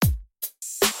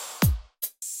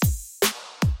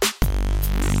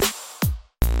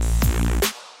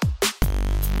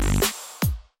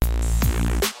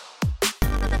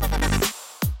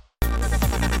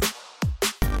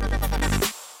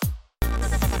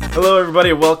Hello,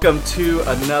 everybody. Welcome to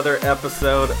another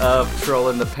episode of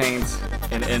Trolling the Paint,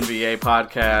 an NBA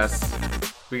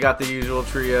podcast. We got the usual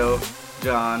trio,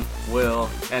 John, Will,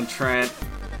 and Trent.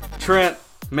 Trent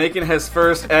making his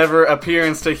first ever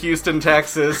appearance to Houston,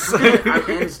 Texas. I'm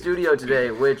in studio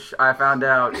today, which I found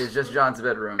out is just John's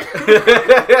bedroom.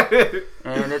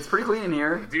 And it's pretty clean in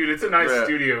here. Dude, it's a nice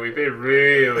studio. We pay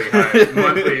really high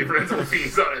monthly rental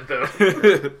fees on it,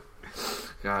 though.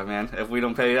 God, man, if we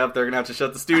don't pay up, they're going to have to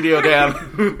shut the studio down.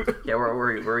 Yeah,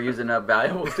 we're using up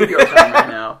valuable studio time right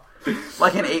now.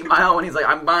 Like in 8 Mile when he's like,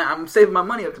 I'm saving my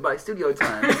money up to buy studio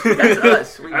time. That's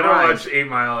us. I don't watch 8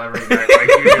 Mile every night like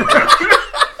you do, bro.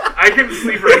 I can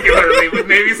sleep regularly with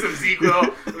maybe some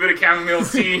ZzzQuil, a bit of chamomile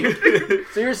tea.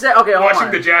 So you're saying, okay, hold watching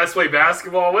on. the Jazz play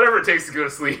basketball, whatever it takes to go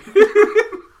to sleep.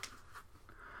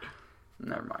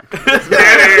 Never mind.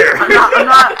 Dead air. I'm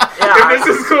not. Yeah, if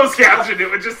this is closed captioned, it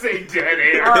would just say dead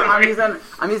air.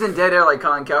 I'm using dead air like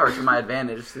Colin Cowherd to my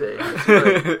advantage today.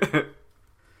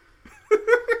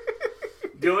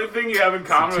 The only thing you have in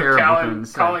common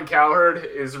with Colin Cowherd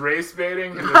is race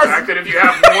baiting and the fact that if you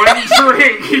have one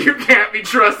drink, you can't be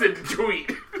trusted to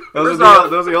tweet. Those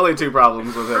are the only two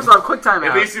problems with him. First off, quick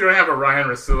timeout. At least you don't have a Ryan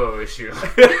Russillo issue.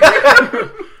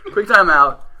 Quick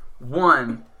timeout.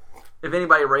 One, if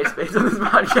anybody race baits on this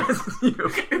podcast, it's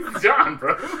you. It's John,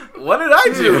 bro. What did I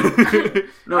do?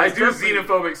 No, I do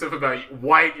xenophobic stuff about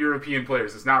white European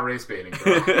players. It's not race baiting,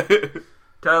 bro.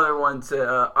 Tyler once,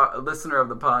 a listener of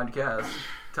the podcast,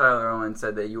 Tyler Owen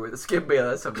said that you were the Skip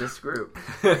Bayless of this group.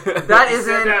 That He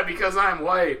isn't said that because I'm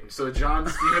white. So John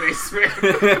Stephen A. Smith.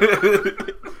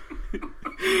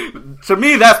 To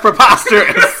me, that's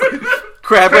preposterous.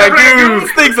 Crab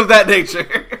Ragoons, things of that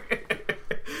nature.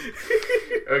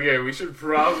 Okay, we should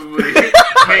probably make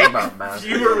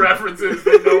fewer references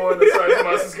that no one aside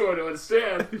from us is going to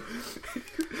understand.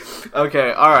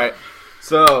 Okay, alright.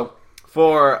 So,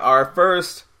 for our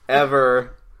first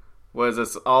ever,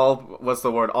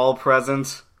 all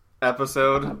present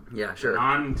episode? Yeah, sure.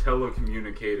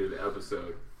 Non-telecommunicated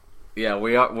episode. Yeah,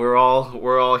 we're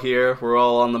all here. We're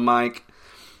all on the mic.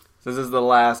 This is the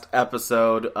last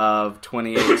episode of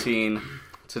 2018.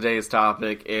 Today's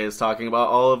topic is talking about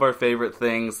all of our favorite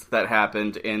things that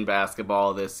happened in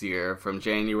basketball this year, from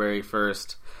January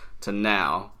 1st to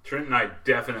now. Trent and I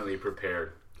definitely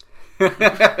prepared. Dead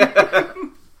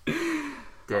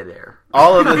air.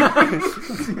 All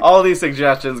of these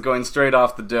suggestions going straight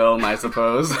off the dome, I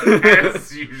suppose.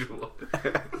 As usual.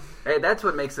 Hey, that's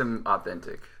what makes them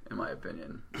authentic, in my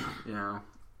opinion. You know?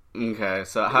 Okay,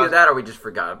 so Either that or we just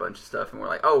forgot a bunch of stuff and we're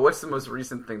like, oh, what's the most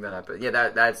recent thing that happened? Yeah,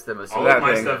 that's the most All recent of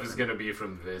my thing. stuff is going to be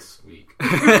from this week.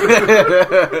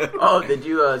 Oh, did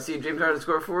you see James Harden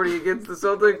score 40 against the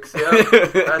Celtics? Yeah,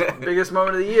 that's the biggest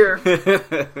moment of the year.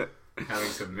 Having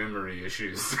some memory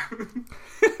issues.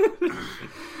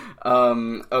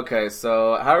 Okay,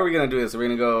 so how are we going to do this? Are we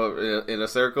going to go in a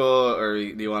circle, or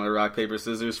do you want to rock, paper,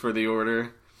 scissors for the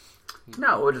order?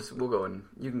 No, we'll go in.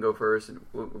 You can go first, and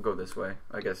we'll go this way.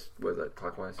 I guess, was that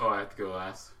clockwise? Oh, I have to go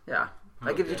last? Yeah.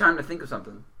 That gives you time to think of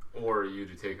something. Or you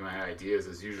to take my ideas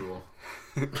as usual.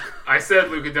 I said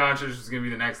Luka Doncic was going to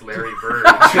be the next Larry Bird.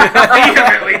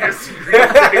 Vehemently disagree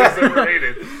that he was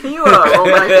overrated. Can you roll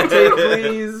back the tape,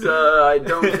 please? I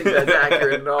don't think that's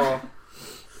accurate at all.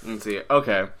 Let's see.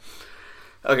 Okay,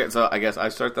 so I guess I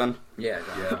start then? Yeah.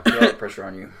 Pressure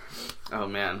on you. Oh,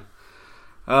 man.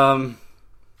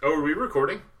 Oh, are we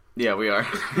recording? Yeah, we are.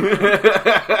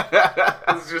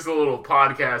 This is just a little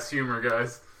podcast humor,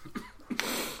 guys.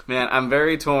 Man, I'm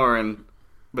very torn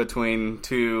between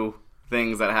two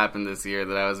things that happened this year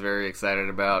that I was very excited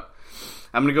about.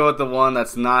 I'm going to go with the one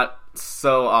that's not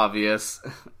so obvious.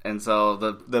 And so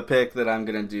the pick that I'm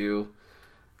going to do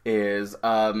is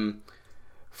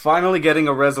finally getting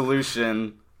a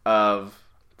resolution of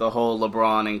the whole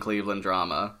LeBron and Cleveland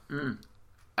drama.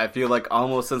 I feel like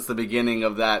almost since the beginning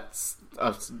of that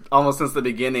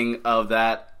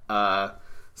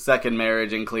second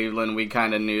marriage in Cleveland, we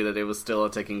kind of knew that it was still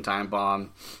a ticking time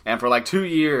bomb. And for like 2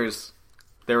 years,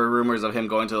 there were rumors of him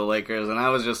going to the Lakers, and I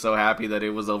was just so happy that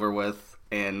it was over with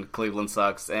and Cleveland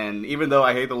sucks. And even though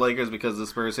I hate the Lakers because of the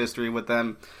Spurs history with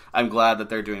them, I'm glad that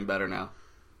they're doing better now.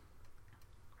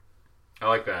 I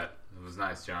like that. It was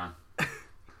nice, John.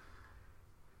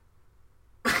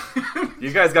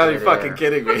 You guys gotta be fucking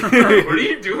kidding me. What are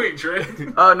you doing, Trey?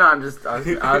 Oh no, I was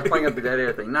playing up the dead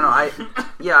air thing. No, I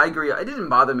agree. It didn't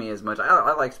bother me as much.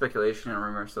 I like speculation and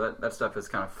rumor, so that stuff is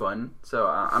kind of fun. So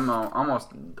I'm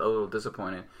almost a little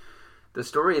disappointed. The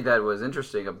story that was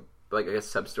interesting, like I guess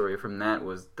sub story from that,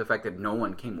 was the fact that no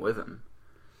one came with him,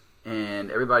 and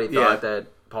everybody thought that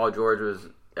Paul George was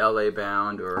LA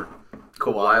bound or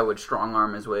Kawhi would strong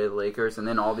arm his way to the Lakers, and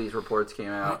then all these reports came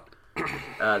out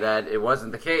that it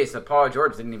wasn't the case. That Paul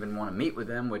George didn't even want to meet with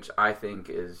them, which I think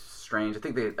is strange.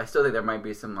 I still think there might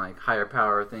be some like higher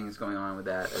power things going on with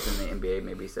that, as in the NBA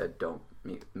maybe said, "Don't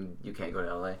meet, you can't go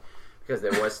to LA."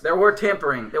 Because there were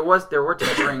tampering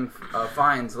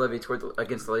fines levied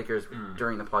against the Lakers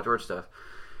during the Paul George stuff,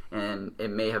 and it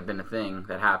may have been a thing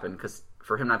that happened because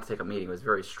for him not to take a meeting was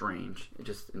very strange,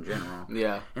 just in general.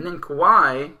 Yeah. And then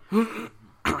Kawhi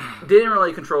didn't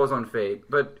really control his own fate,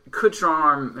 but could strong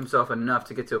arm himself enough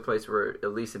to get to a place where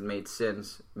at least it made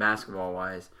sense basketball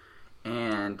wise,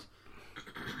 and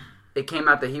it came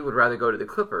out that he would rather go to the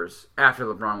Clippers after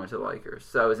LeBron went to the Lakers.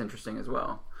 So that was interesting as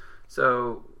well.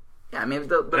 So. Yeah, I mean,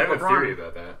 I have a theory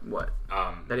about that. What?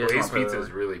 Blaze Pizza is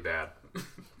really bad.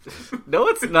 No,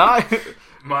 it's not.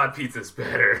 Mod Pizza's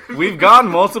better. We've gone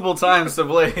multiple times to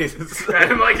Blaze. I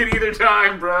didn't like it either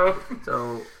time, bro.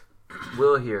 So,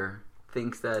 Will here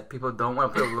thinks that people don't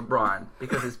want to play with LeBron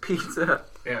because his pizza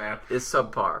is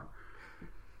subpar.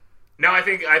 No, I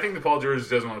think the Paul George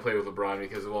doesn't want to play with LeBron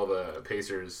because of all the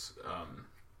Pacers,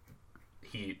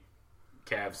 Heat,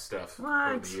 Cavs stuff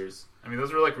over the years. I mean,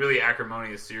 those were like really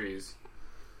acrimonious series.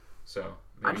 So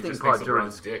maybe he just thinks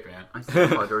LeBron's dick, man. I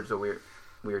think Paul George is a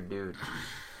weird dude,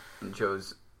 and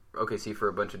chose OKC for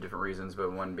a bunch of different reasons,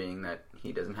 but one being that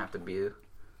he doesn't have to be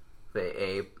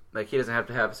he doesn't have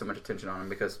to have so much attention on him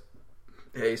because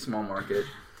A, small market,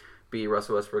 B,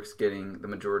 Russell Westbrook's getting the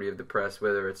majority of the press,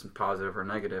 whether it's positive or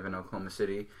negative, in Oklahoma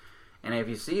City. And if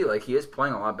you see, like, he is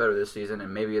playing a lot better this season,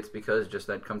 and maybe it's because just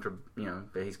that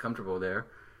that he's comfortable there,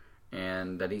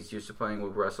 and that he's used to playing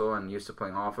with Russell and used to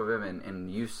playing off of him,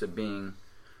 and used to being,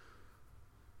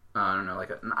 I don't know,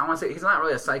 I want to say he's not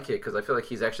really a sidekick because I feel like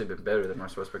he's actually been better than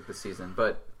Russell Westbrook this season.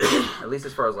 But at least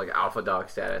as far as like alpha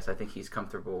dog status, I think he's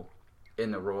comfortable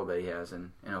in the role that he has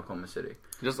in Oklahoma City.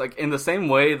 Just like in the same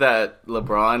way that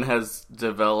LeBron has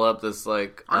developed this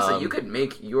like honestly, you could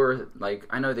make your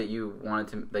I know that you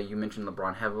mentioned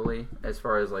LeBron heavily as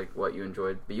far as like what you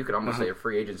enjoyed, but you could almost say a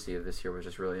free agency of this year was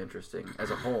just really interesting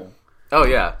as a whole. Oh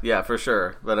yeah, for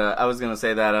sure. But I was gonna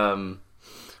say that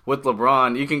with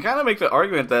LeBron, you can kind of make the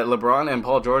argument that LeBron and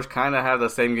Paul George kind of have the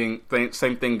same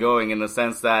thing going in the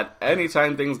sense that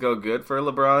anytime things go good for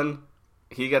LeBron,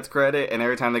 he gets credit, and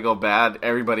every time they go bad,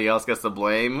 everybody else gets the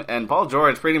blame. And Paul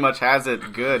George pretty much has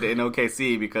it good in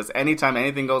OKC because anytime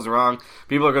anything goes wrong,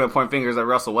 people are going to point fingers at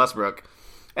Russell Westbrook.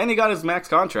 And he got his max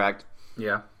contract.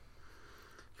 Yeah.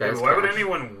 Why would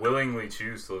anyone willingly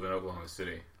choose to live in Oklahoma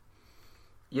City?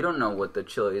 You don't know what the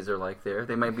Chili's are like there.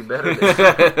 They might be better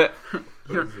there.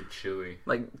 What is it, chili?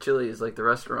 Like, chili is like the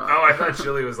restaurant. Oh, I thought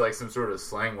chili was like some sort of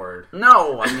slang word.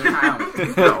 No,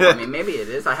 I mean, maybe it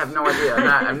is. I have no idea.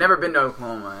 I've never been to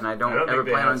Oklahoma, and I don't ever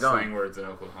plan on going. Slang words in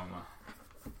Oklahoma.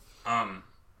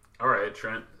 All right,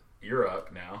 Trent, you're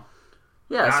up now.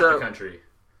 Yeah, Not so the country,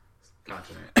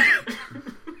 continent.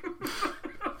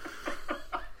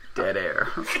 Dead air.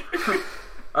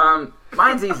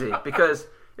 Mine's easy because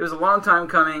it was a long time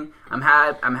coming. I'm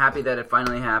happy that it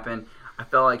finally happened. I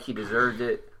felt like he deserved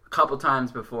it a couple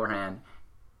times beforehand.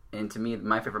 And to me,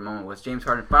 my favorite moment was James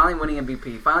Harden finally winning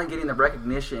MVP, finally getting the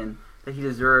recognition that he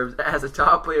deserves as a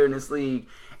top player in this league.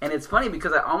 And it's funny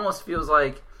because it almost feels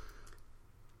like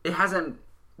it hasn't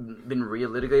been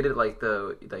re-litigated like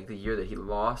the year that he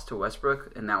lost to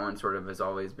Westbrook, and that one sort of has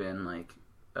always been like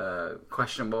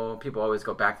questionable. People always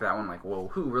go back to that one like, whoa,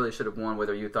 who really should have won,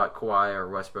 whether you thought Kawhi or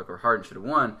Westbrook or Harden should have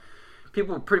won.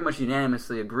 People pretty much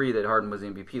unanimously agree that Harden was the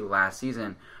MVP last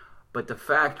season, but the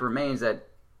fact remains that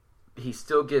he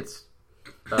still gets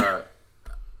an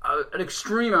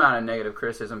extreme amount of negative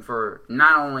criticism for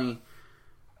not only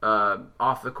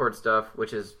off the court stuff,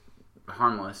 which is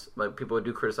harmless, like people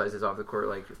do criticize his off the court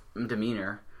like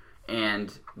demeanor,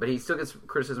 but he still gets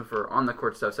criticism for on the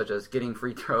court stuff, such as getting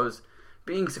free throws,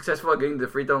 being successful at getting to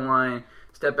the free throw line,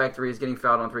 step back threes, getting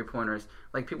fouled on 3-pointers.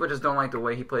 Like, people just don't like the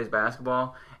way he plays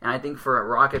basketball. And I think for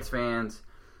Rockets fans,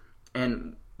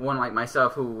 and one like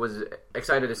myself who was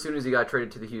excited as soon as he got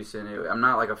traded to the Houston, I'm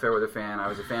not like a Fairweather fan. I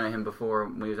was a fan of him before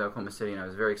when he was at Oklahoma City, and I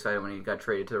was very excited when he got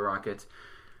traded to the Rockets.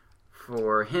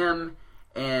 For him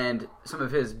and some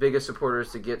of his biggest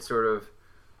supporters to get sort of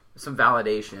some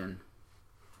validation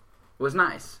was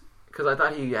nice. Because I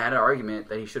thought he had an argument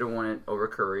that he should have won it over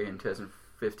Curry in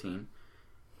 2015.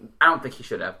 I don't think he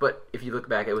should have, but if you look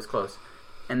back, it was close.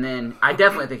 And then I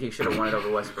definitely think he should have won it over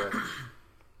Westbrook.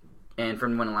 And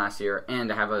from winning last year, and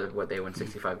to have they won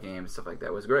 65 games, stuff like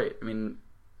that was great. I mean,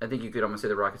 I think you could almost say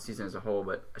the Rockets season as a whole,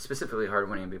 but specifically Harden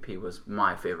winning MVP was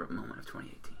my favorite moment of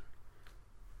 2018.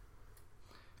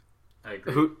 I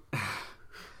agree.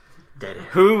 Dead air.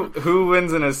 Who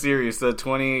wins in a series? The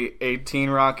 2018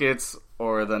 Rockets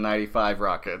or the 95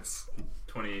 Rockets?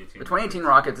 2018. The 2018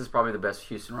 Rockets is probably the best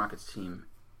Houston Rockets team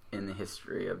in the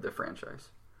history of the franchise.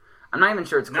 I'm not even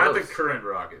sure it's close. Not the current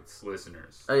Rockets,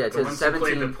 listeners. Oh yeah, the ones who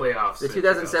played the playoffs. The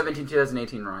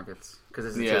 2017-2018 Rockets, because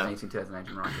this is the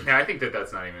 2018-2019 Rockets. Yeah, I think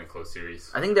that's not even a close series.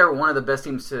 I think they're one of the best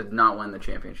teams to not win the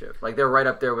championship. Like they're right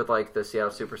up there with like the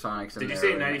Seattle SuperSonics. Did you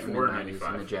say 94 or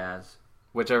 95? And the Jazz.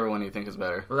 Whichever one you think is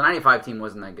better. Well, the 95 team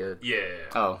wasn't that good. Yeah.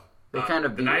 Oh. They kind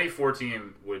of the 94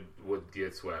 team would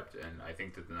get swept, and I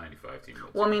think that the 95 team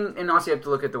would. Well, I mean, and also you have to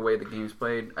look at the way the game's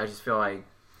played. I just feel like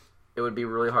it would be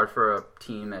really hard for a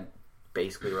team that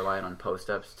basically relied on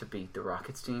post-ups to beat the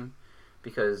Rockets team,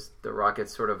 because the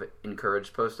Rockets sort of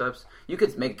encouraged post-ups. You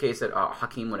could make a case that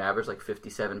Hakeem would average like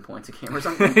 57 points a game or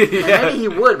something. Yeah. Maybe he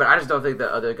would, but I just don't think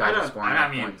the other guys are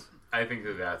scoring points. I think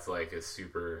that's like a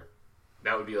super...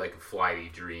 That would be like a flighty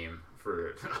dream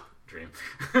for... dream.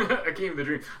 Hakeem the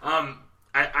dream.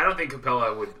 I don't think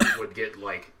Capella would get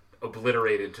like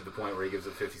obliterated to the point where he gives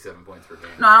up 57 points per game.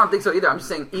 No, I don't think so either. I'm just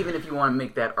saying, even if you want to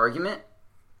make that argument...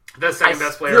 The second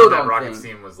best player on that Rockets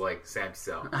team was like Sam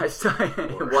Cassell.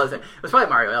 It wasn't. It was probably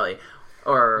Mario Elie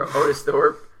or Otis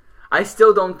Thorpe. I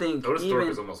still don't think Otis Thorpe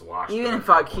is almost washed. Even if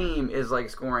Hakeem is like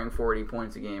scoring 40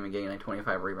 points a game and getting like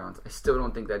 25 rebounds, I still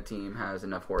don't think that team has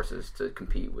enough horses to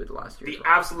compete with last year's. The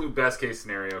absolute best case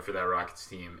scenario for that Rockets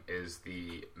team is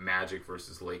the Magic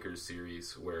versus Lakers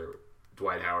series, where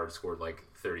Dwight Howard scored like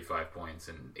 35 points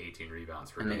and 18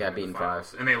 rebounds per game. And they got beaten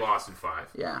 5. And they lost in 5.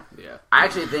 Yeah. Yeah. I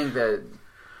actually think that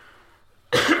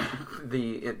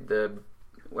the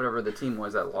whatever the team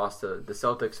was that lost to the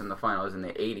Celtics in the finals in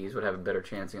the 80s would have a better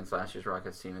chance against last year's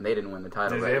Rockets team, and they didn't win the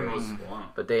title.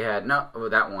 But they had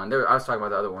that one. I was talking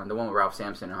about the other one, the one with Ralph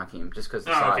Sampson and Hakeem, just because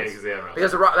of size. Okay, because they had Ralph.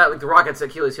 Because the Rockets'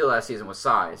 Achilles heel last season was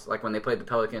size. Like when they played the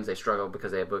Pelicans, they struggled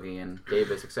because they had Boogie and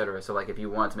Davis, etc. So like if you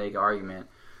want to make an argument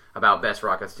about best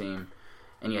Rockets team,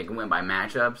 and you can win by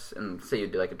matchups, and say you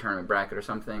do like a tournament bracket or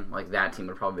something, like that team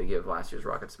would probably give last year's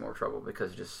Rockets more trouble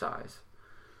because of just size.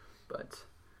 But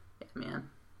yeah, man.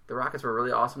 The Rockets were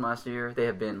really awesome last year. They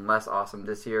have been less awesome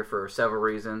this year for several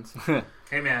reasons.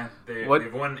 Hey, man, they've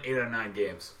won 8 out of 9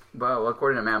 games. Well,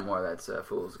 according to Matt Moore, that's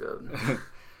fool's gold.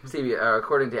 Stevie,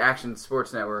 according to Action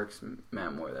Sports Network's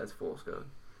Matt Moore, that's fool's gold.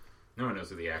 No one knows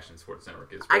who the Action Sports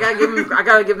Network is. I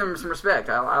gotta give him some respect.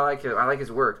 I like it. I like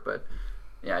his work, but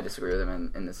yeah, I disagree with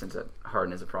him in the sense that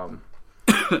Harden is a problem.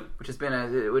 Which has been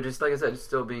like I said, it's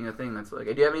still being a thing. That's like,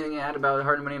 do you have anything to add about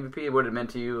Harden winning MVP? What it meant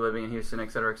to you living in Houston, et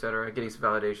cetera, getting some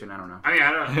validation? I don't know. I mean,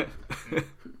 I don't.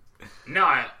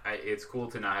 No, it's cool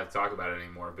to not have to talk about it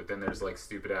anymore. But then there's like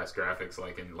stupid ass graphics,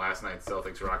 like in last night's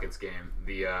Celtics Rockets game.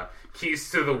 The keys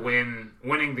to the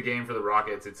winning the game for the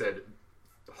Rockets. It said,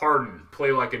 Harden,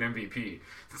 play like an MVP.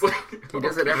 It's like he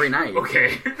does it every night.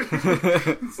 Okay,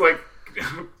 it's like.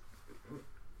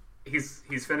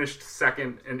 He's finished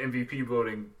second in MVP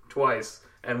voting twice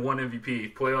and won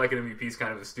MVP. Play like an MVP is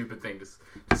kind of a stupid thing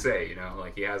to say, you know?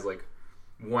 Like, he has, like,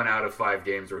 1 out of 5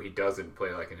 games where he doesn't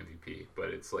play like an MVP.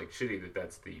 But it's, like, shitty that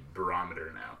that's the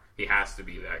barometer now. He has to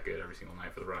be that good every single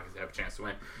night for the Rockets to have a chance to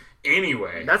win.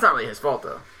 Anyway. That's not really his fault,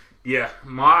 though. Yeah,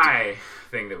 my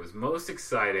thing that was most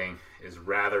exciting is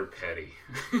rather petty.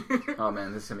 Oh,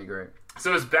 man, this is going to be great.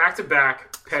 So it's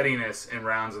back-to-back pettiness in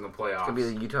rounds in the playoffs. It's going to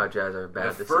be the Utah Jazz are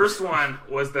bad. The first one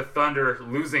was the Thunder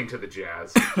losing to the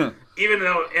Jazz. Even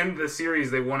though in the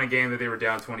series they won a game that they were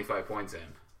down 25 points in.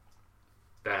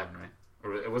 That happened, right?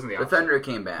 Or it wasn't the opposite. The Thunder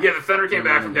came back. Yeah, the Thunder came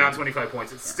back from down 25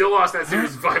 points. It still lost that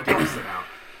series 5 games to now.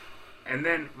 And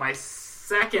then my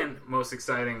second most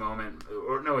exciting moment,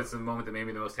 or no, it's the moment that made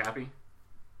me the most happy.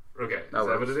 Okay, is that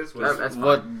what it is? That's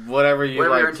fine. Whatever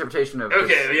your interpretation of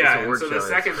okay, yeah. So the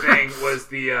second thing was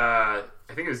the I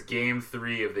think it was Game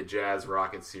 3 of the Jazz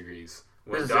Rockets series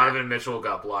when Donovan Mitchell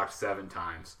got blocked 7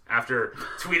 times after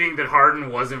tweeting that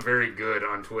Harden wasn't very good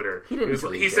on Twitter.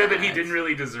 He said that he didn't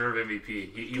really deserve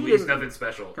MVP. He's nothing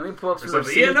special. Can we pull up some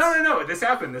receipts? Yeah, no. This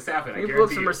happened. Can you pull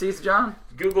up some receipts, John?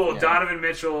 Google Donovan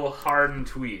Mitchell Harden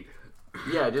tweet.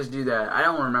 Yeah, just do that. I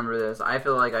don't remember this. I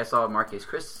feel like I saw Marquise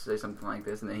Chris say something like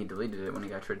this, and then he deleted it when he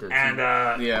got traded to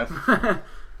the team. Yeah.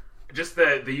 Just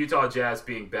the Utah Jazz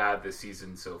being bad this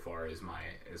season so far is my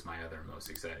other most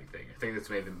exciting thing. I think that's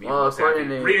made me most happy.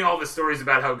 Reading all the stories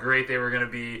about how great they were going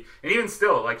to be, and even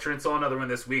still, like Trent saw another one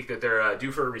this week that they're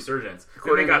due for a resurgence.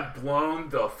 And they got blown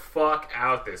the fuck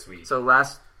out this week. So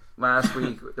last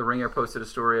week, the Ringer posted a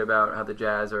story about how the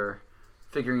Jazz are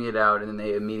figuring it out, and then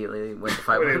they immediately went to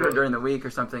 500 during the week or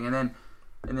something, and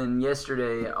then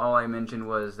yesterday, all I mentioned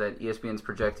was that ESPN's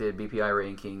projected BPI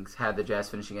rankings had the Jazz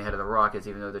finishing ahead of the Rockets,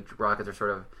 even though the Rockets are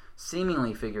sort of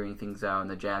seemingly figuring things out, and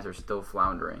the Jazz are still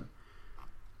floundering.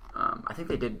 I think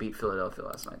they did beat Philadelphia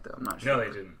last night, though. I'm not sure. No, they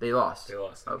didn't. They lost. They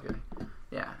lost. Okay.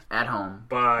 Yeah, at home.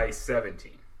 By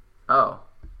 17. Oh.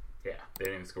 Yeah, they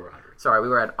didn't score 100. Sorry, we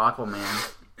were at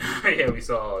Aquaman. Yeah, we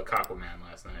saw Cockleman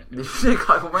last night. Did you say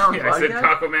Aquaman on the Yeah, I said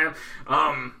podcast?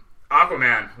 Cockleman.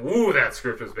 Aquaman. Ooh, that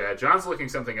script was bad. John's looking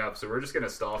something up, so we're just gonna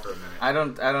stall for a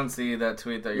minute. I don't see that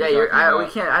tweet that Yeah, you're talking about.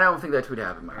 we can't. I don't think that tweet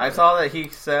happened. Mike. I saw that he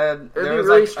said It would there be was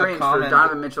really like strange a for comment.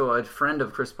 Donovan Mitchell, a friend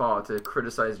of Chris Paul, to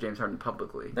criticize James Harden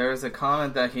publicly. There was a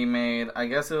comment that he made. I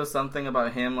guess it was something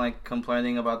about him like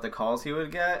complaining about the calls he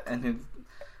would get, and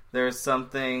there's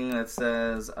something that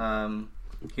says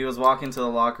he was walking to the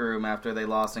locker room after they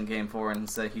lost in Game 4, and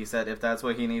he said if that's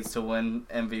what he needs to win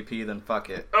MVP, then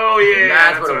fuck it. Oh yeah,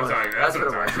 That's that's what what it I'm was. talking about. That's That's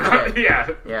what what I'm it talking was.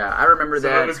 about. Yeah. Yeah, I remember So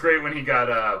that. it was great when he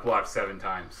got blocked 7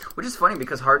 times. Which is funny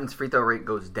because Harden's free throw rate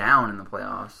goes down in the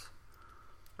playoffs.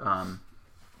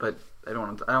 But I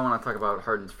don't want to talk about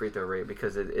Harden's free throw rate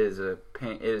because it is a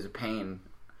pain. It is a pain.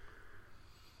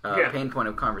 Pain point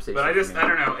of conversation. But I for me.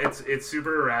 don't know. It's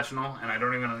super irrational, and I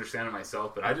don't even understand it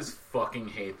myself. But I just fucking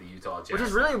hate the Utah Jazz. Which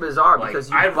is really bizarre Like, because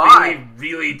I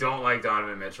really don't like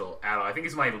Donovan Mitchell at all. I think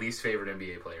he's my least favorite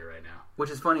NBA player right now.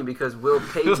 Which is funny because Will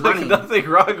paid There's money. like nothing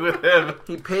wrong with him.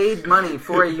 He paid money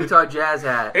for a Utah Jazz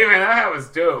hat Hey man, that hat was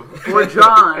dope. For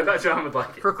John. I thought John would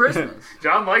like it. for Christmas.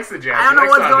 John likes the Jazz. I don't know He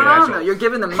likes what's going Donovan on Mitchell. though. You're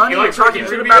giving them money. He You're likes talking Ricky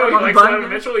shit Rubio. about He him on likes Donovan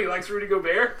Bundy. Mitchell. He likes Rudy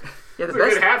Gobert. Yeah, It's the a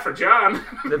good best. hat for John.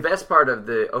 The best part of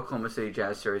the Oklahoma City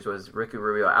Jazz series was Ricky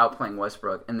Rubio outplaying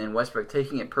Westbrook, and then Westbrook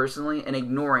taking it personally and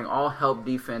ignoring all help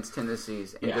defense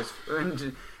tendencies and Yeah.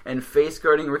 and face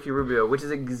guarding Ricky Rubio, which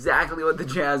is exactly what the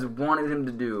Jazz wanted him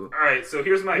to do. All right, so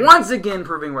here's my Once again,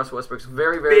 proving Russell Westbrook's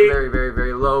very, very, Big- very, very,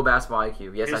 very low basketball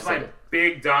IQ. Yes, I Here's said my it.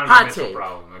 big Donovan Hot Mitchell take.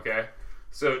 problem, okay?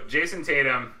 So Jason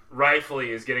Tatum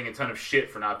rightfully is getting a ton of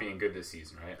shit for not being good this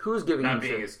season, right? Who's giving Not him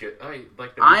being shit? as good.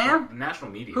 Like I am? The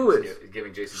national media Who is is?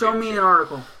 giving Jason Show Tatum me shit. an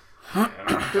article. I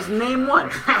don't know. Just name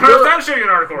one. I'm Bill, not showing you an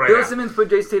article right Bill now. Simmons put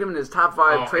Jason Tatum in his top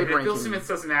 5 trade Bill ranking. Simmons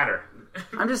doesn't matter.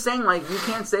 I'm just saying, like, you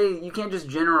can't just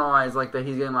generalize like that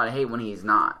he's getting a lot of hate when he's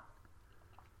not.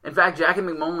 In fact, Jackie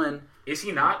McMullen, Is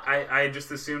he not? I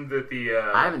just assumed that the...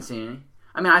 I haven't seen any.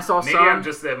 I mean, I saw Maybe some. I'm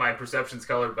just that my perception's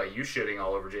colored by you shitting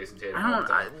all over Jason Tatum. all the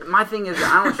time. My thing is,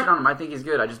 I don't shit on him. I think he's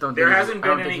good. I just don't. There think hasn't I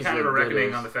don't been think any he's kind of as a good reckoning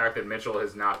as- on the fact that Mitchell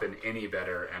has not been any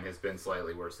better and has been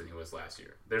slightly worse than he was last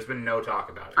year. There's been no talk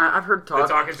about it. I've heard talk.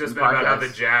 The talk has just in been about how the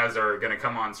podcasts. Jazz are going to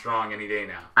come on strong any day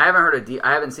now. I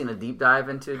haven't seen a deep dive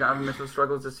into Donovan Mitchell's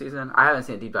struggles this season. I haven't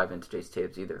seen a deep dive into Jason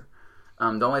Tatum's either.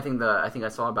 The only thing that I think I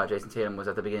saw about Jason Tatum was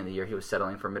at the beginning of the year he was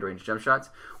settling for mid-range jump shots,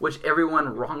 which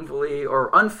everyone wrongfully or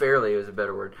unfairly is a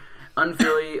better word.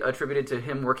 Unfairly attributed to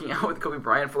him working out with Kobe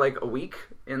Bryant for like a week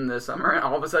in the summer, and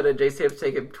all of a sudden Jason Tatum's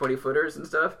taking 20-footers and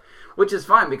stuff, which is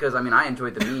fine because I mean I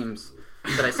enjoyed the memes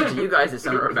that I sent to you guys this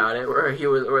summer about it, where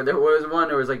there was one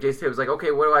where it was like Jason Tatum was like,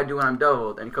 okay, what do I do when I'm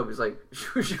doubled? And Kobe's like,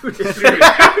 shoot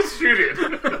it. Shoot it.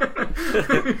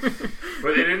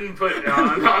 But they didn't put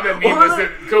on that meme was that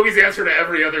Kobe's answer to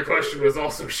every other question was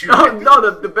also shoot it. No,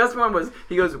 the best one was,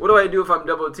 he goes, what do I do if I'm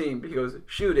double teamed? He goes,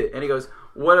 shoot it. And he goes,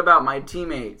 what about my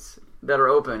teammates that are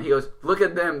open? He goes, look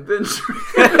at them, then shoot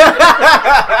it.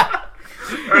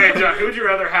 All right, John, who would you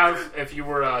rather have if you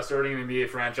were starting an NBA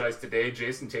franchise today,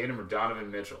 Jason Tatum or Donovan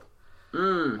Mitchell?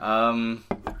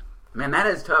 Man, that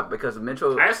is tough because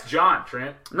Mitchell. Ask John,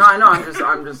 Trent. No, I know.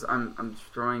 I'm just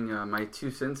throwing my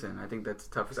 2 cents in. I think that's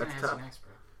tough. That's tough. Nice,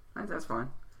 bro. That's fine.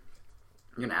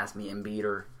 You're gonna ask me Embiid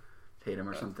or Tatum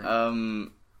or something.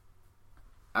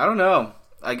 I don't know.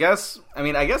 I guess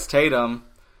Tatum.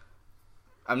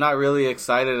 I'm not really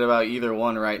excited about either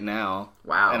one right now.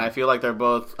 Wow. And I feel like they're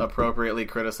both appropriately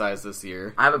criticized this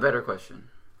year. I have a better question.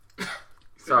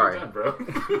 Sorry. Done, bro.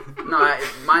 No,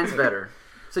 mine's better.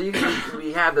 So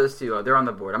we have those two. They're on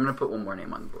the board. I'm gonna put one more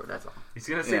name on the board. That's all. He's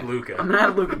gonna say Yeah. Luka. I'm gonna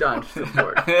add Luka Doncic to the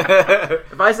board.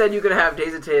 If I said you could have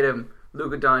Jason Tatum,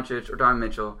 Luka Doncic, or Donovan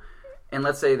Mitchell, and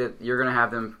let's say that you're gonna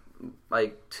have them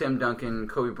like Tim Duncan,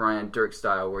 Kobe Bryant, Dirk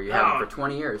style, where you have them for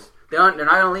 20 years. They're not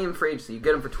gonna leave them for agency. You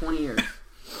get them for 20 years.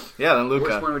 Yeah, then Which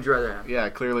Luka. one would you rather have? Yeah,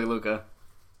 clearly Luka.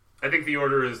 I think the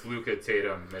order is Luka,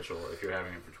 Tatum, Mitchell. If you're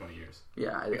having him for 20 years,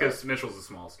 Yeah, because Mitchell's the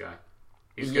smallest guy.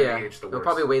 He's gonna age the he'll worst.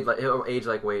 probably he'll age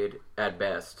like Wade at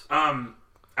best. I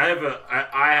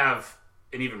have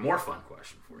an even more fun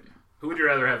question for you. Who would you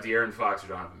rather have, De'Aaron Fox or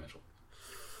Donovan Mitchell?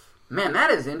 Man, that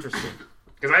is interesting.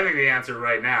 Because I think the answer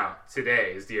right now,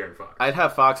 today, is De'Aaron Fox. I'd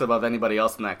have Fox above anybody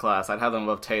else in that class. I'd have them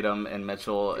above Tatum and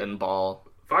Mitchell and Ball.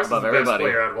 Fox is the best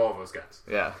player out of all of those guys.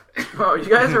 Yeah. Bro, you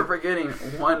guys are forgetting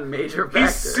one major factor.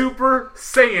 He's Super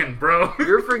Saiyan, bro.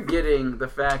 You're forgetting the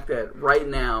fact that right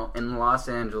now in Los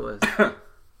Angeles,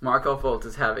 Marco Fultz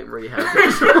is having rehab.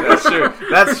 That's true.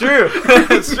 That's true.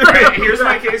 That's true. Right, here's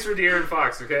my case for De'Aaron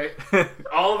Fox, okay?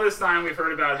 All of this time we've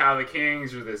heard about how the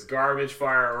Kings are this garbage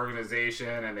fire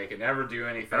organization and they can never do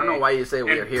anything. I don't know why you say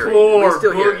we're hearing. Poor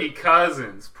Boogie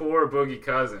Cousins. Poor Boogie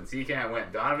Cousins. He can't win.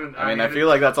 Donovan. I mean, I feel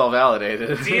like that's all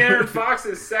validated. De'Aaron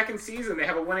Fox's second season, they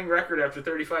have a winning record after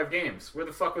 35 games. Where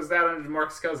the fuck was that under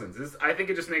DeMarcus Cousins? I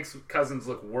think it just makes Cousins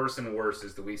look worse and worse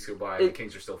as the weeks go by. The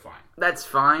Kings are still fine. That's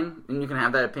fine, and you can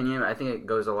have that opinion. I think it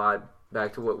goes a lot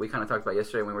back to what we kind of talked about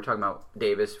yesterday when we were talking about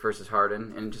Davis versus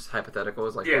Harden and just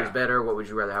hypotheticals. Like, who's better? What would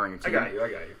you rather have on your team? I got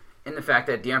you. And the fact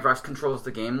that De'Aaron Fox controls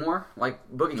the game more. Like,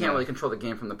 Boogie can't really control the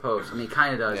game from the post. I mean, he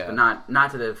kind of does, but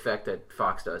not to the effect that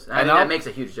Fox does. I think that makes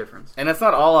a huge difference. And it's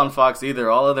not all on Fox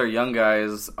either. All other young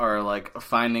guys are, like,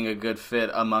 finding a good fit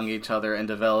among each other and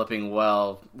developing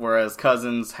well, whereas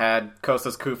Cousins had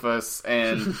Kostas Koufos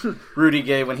and Rudy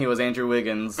Gay when he was Andrew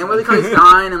Wiggins. And Willie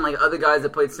Cauley-Stein and, like, other guys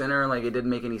that played center, like, it didn't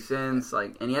make any sense.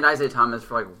 Like, and he had Isaiah Thomas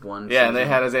for, like, one season. And they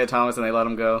had Isaiah Thomas and they let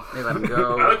him go. They let him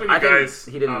go. I like when you guys...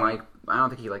 He didn't like... I don't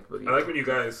think he liked Boogie. I like when you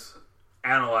guys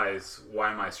analyze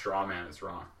why my straw man is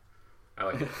wrong. I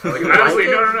like it. Honestly,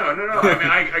 no. I mean,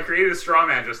 I created a straw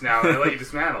man just now, and I let you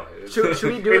dismantle it. Should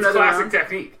we do it's another classic round?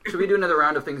 technique. Should we do another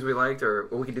round of things we liked, or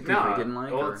we could do things we didn't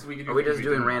like? Well, Or we can are we do just things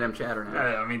doing we random chatter now?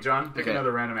 I mean, John, pick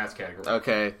another random ass category.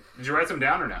 Okay. Did you write some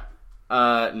down or no?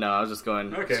 No, I was just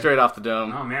going straight off the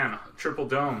dome. Oh, man. Triple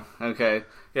dome. Okay.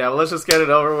 Yeah, well, let's just get it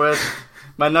over with.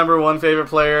 My number one favorite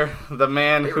player, the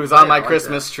man who's on my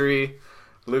Christmas tree,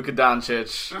 Luka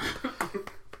Doncic.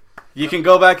 You can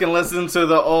go back and listen to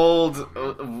the old...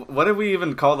 what did we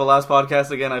even call the last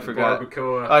podcast again? I forgot.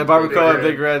 Barbacoa.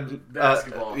 Big Red.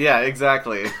 Basketball. Yeah,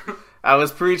 exactly. I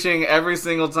was preaching every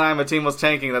single time a team was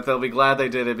tanking that they'll be glad they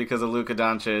did it because of Luka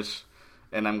Doncic.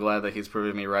 And I'm glad that he's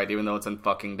proving me right, even though it's in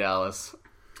fucking Dallas.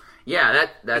 Yeah,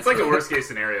 that's... It's like a worst-case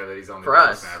scenario that he's on the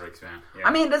Dallas Mavericks, man. Yeah.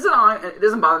 I mean, it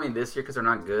doesn't bother me this year because they're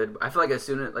not good. I feel like as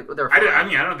soon as... like they're fine.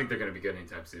 I don't think they're going to be good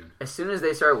anytime soon. As soon as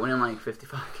they start winning like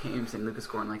 55 games and Luka's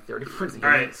scoring like 30 points a game...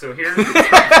 Alright, so here's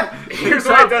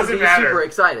why it doesn't matter. Super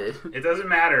excited. It doesn't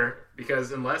matter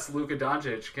because unless Luka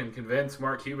Doncic can convince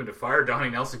Mark Cuban to fire Donnie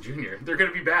Nelson Jr., they're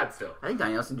going to be bad still. I think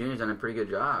Donnie Nelson Jr.'s done a pretty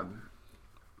good job.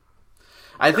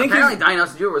 I think apparently Donnie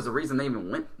Nelson Jr. was the reason they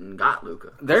even went and got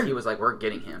Luka. He was like, we're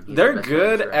getting him. They're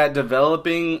good at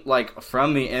developing like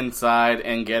from the inside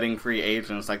and getting free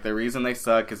agents. Like the reason they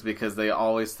suck is because they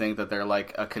always think that they're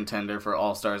like a contender for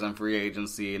all-stars and free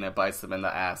agency, and it bites them in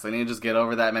the ass. They need to just get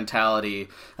over that mentality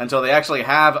until they actually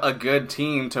have a good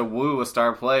team to woo a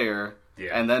star player.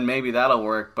 Yeah. And then maybe that'll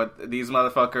work. But these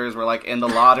motherfuckers were like in the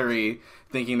lottery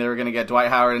thinking they were going to get Dwight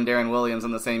Howard and Darren Williams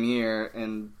in the same year,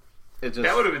 and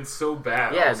that would have been so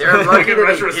bad. Yeah, they're lucky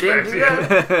that they didn't do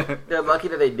that. They're lucky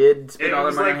that they did spend all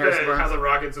their money on Harrison Barnes. How the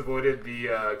Rockets avoided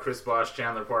the Chris Bosh,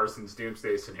 Chandler Parsons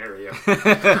doomsday scenario.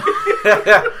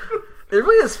 It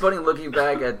really is funny looking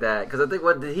back at that because I think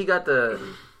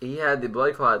he had the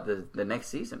blood clot the next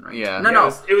season, right? Yeah.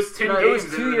 No. It was 10 games. It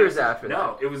was 2 years after that.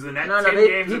 No, it was the next 10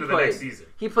 games into the next season.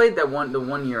 He played the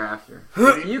 1 year after.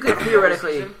 You could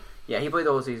theoretically... Yeah, he played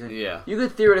the whole season. Yeah. You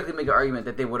could theoretically make an argument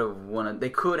that they would have won. They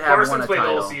could have Parsons won a title.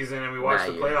 played the whole season, and we watched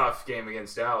the playoff game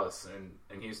against Dallas,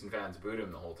 and Houston fans booed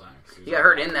him the whole time. He got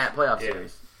hurt in that playoff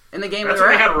series. In the game that's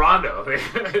when they had Rondo.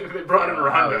 They brought in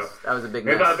Rondo. That was a big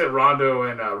mess. They thought that Rondo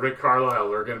and Rick Carlisle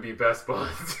were going to be best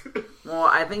buds. Well,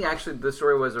 I think actually the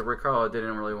story was that Rick Carlisle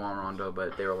didn't really want Rondo,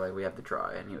 but they were like, we have to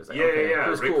try. And he was like, okay. Yeah. It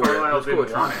was Rick cool. Carlisle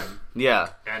didn't want him. Yeah.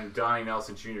 And Donnie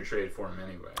Nelson Jr. traded for him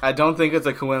anyway. I don't think it's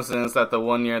a coincidence that the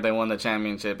 1 year they won the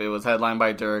championship, it was headlined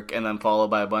by Dirk and then followed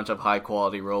by a bunch of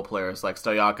high-quality role players like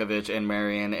Stojakovic and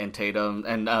Marion and Tatum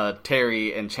and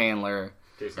Terry and Chandler.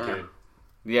 Jason Kidd.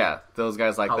 Yeah, those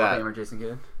guys like Hall that. of Famer Jason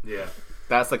Kidd. Yeah.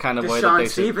 That's the kind of way that they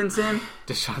should...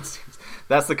 Deshaun Stevenson.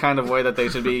 That's the kind of way that they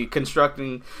should be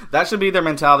constructing... That should be their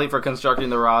mentality for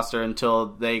constructing the roster until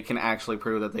they can actually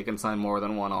prove that they can sign more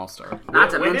than one All-Star.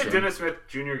 When did Dennis Smith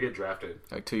Jr. get drafted?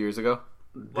 Like 2 years ago?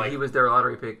 He was their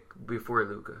lottery pick before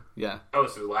Luka. Yeah. Oh,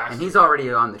 so last And he's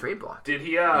already on the trade block. Did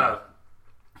he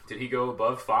go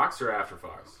above Fox or after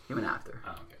Fox? He went after.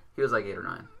 Oh, okay. He was like 8 or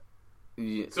 9.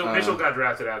 Yeah, so Mitchell got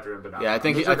drafted after him, but not. Yeah, I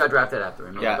think Mitchell got drafted after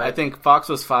him. Yeah, I think Fox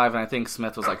was 5, and I think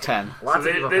Smith was like 10. So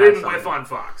they didn't whiff on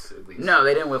Fox, at least. No,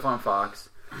 they didn't whiff on Fox.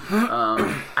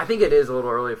 I think it is a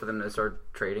little early for them to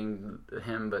start trading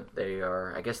him, but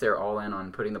I guess they're all in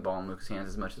on putting the ball in Luka's hands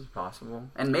as much as possible.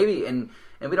 And maybe, and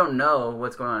we don't know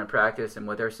what's going on in practice and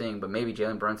what they're seeing, but maybe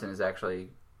Jalen Brunson is actually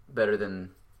better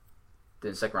than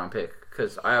than second round pick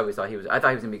because I always thought he was. I thought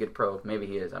he was gonna be a good pro. Maybe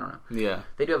he is. I don't know. Yeah.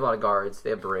 They do have a lot of guards.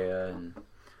 They have Barea and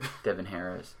Devin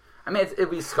Harris. I mean,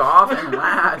 we scoff and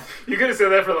laugh. You could have said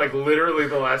that for like literally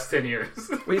the last 10 years.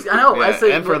 I know. Yeah, I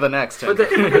say, and for the next 10.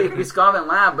 But we scoff and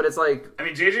laugh, but it's like... I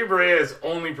mean, JJ Barea is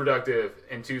only productive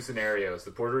in 2 scenarios.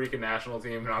 The Puerto Rican national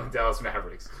team and on the Dallas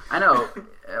Mavericks. I know.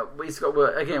 We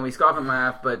scoff and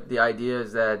laugh, but the idea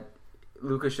is that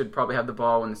Luka should probably have the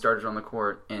ball when the starters are on the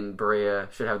court, and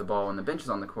Barea should have the ball when the bench is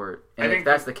on the court. And if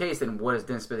that's the case, then what is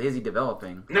Dennis Smith? Is he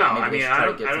developing? No, I mean,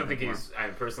 I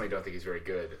personally don't think he's very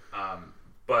good.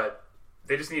 But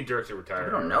they just need Dirk to retire.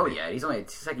 We don't know yet. He's only a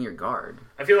second-year guard.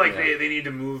 I feel like they need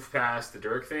to move past the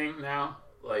Dirk thing now.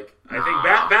 Like, I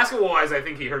think basketball-wise, I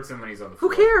think he hurts them when he's on the floor.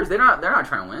 Who cares? They're not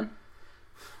trying to win.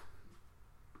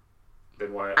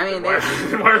 Then why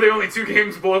are they only 2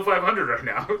 games below 500 right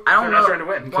now? I don't know. They're not trying to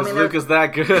win. Because Luke is that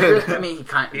good. I mean,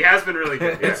 he has been really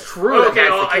good. Yeah. It's true. Okay,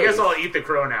 I guess I'll eat the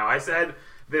crow now. I said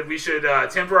that we should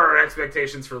temper our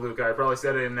expectations for Luka. I probably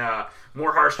said it in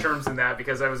more harsh terms than that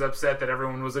because I was upset that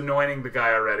everyone was anointing the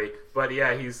guy already. But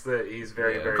yeah, he's very,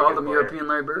 very good. Called him player. European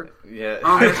Larry Bird? Yeah.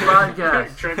 On this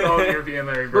podcast. Trent called him European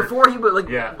Larry Bird. Before he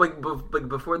would,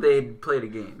 before they played a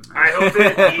game. I hope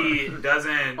that he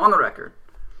doesn't... On the record.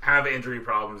 Have injury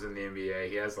problems in the NBA.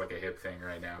 He has like a hip thing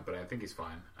right now, but I think he's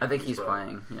fine. I think he's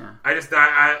playing. Yeah.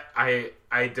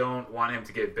 I don't want him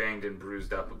to get banged and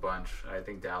bruised up a bunch. I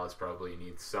think Dallas probably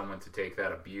needs someone to take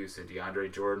that abuse. And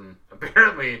DeAndre Jordan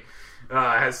apparently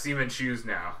has Seaman shoes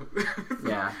now.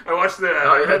 Yeah. I watched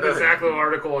I read the Zach Lowe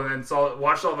article and then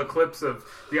watched all the clips of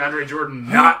DeAndre Jordan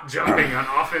not jumping on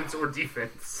offense or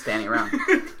defense, standing around.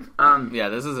 Yeah,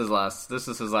 this is his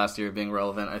last year being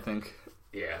relevant, I think.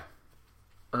 Yeah.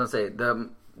 I was gonna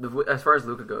say as far as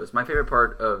Luka goes, my favorite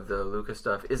part of the Luka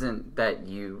stuff isn't that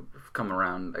you come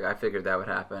around. Like I figured that would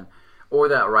happen, or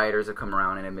that writers have come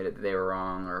around and admitted that they were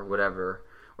wrong, or whatever,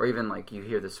 or even like you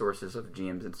hear the sources of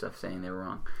GMs and stuff saying they were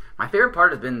wrong. My favorite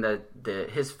part has been that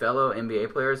his fellow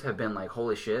NBA players have been like,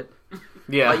 "Holy shit!"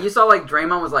 Yeah, like you saw, like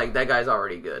Draymond was like, "That guy's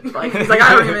already good." Like he's like,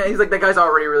 "I don't even." He's like, "That guy's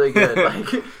already really good."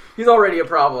 Like he's already a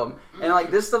problem. And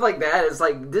like this stuff like that is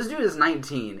like this dude is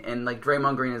 19, and like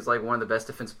Draymond Green is like one of the best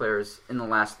defensive players in the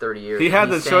last 30 years. He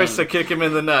had the choice to kick him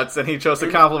in the nuts, and he chose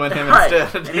to compliment him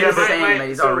instead. And he was saying that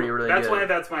he's already really good. That's why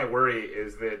that's my worry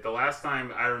is that the last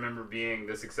time I remember being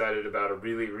this excited about a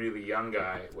really, really young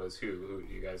guy was who? Who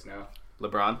do you guys know?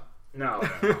 LeBron. No.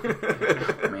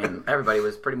 I mean, everybody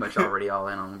was pretty much already all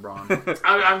in on LeBron.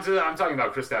 I'm talking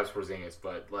about Kristaps Porzingis,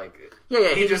 but like,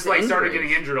 he just like started getting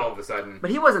injured all of a sudden.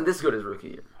 But he wasn't this good his rookie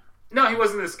year. No, he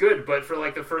wasn't this good. But for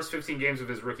like the first 15 games of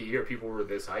his rookie year, people were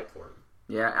this hyped for him.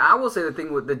 Yeah, I will say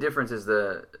the difference is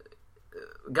the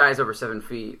guys over 7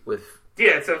 feet with.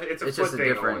 Yeah, it's a just foot a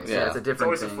thing. difference. Yeah, it's a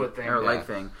different thing. A foot thing or a leg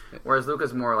thing. Whereas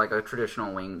Luka's more like a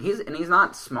traditional wing. He's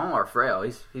not small or frail.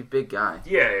 He's a big guy.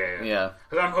 Yeah.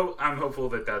 Because I'm hopeful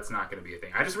that that's not going to be a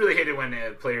thing. I just really hate it when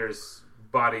players'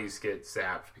 bodies get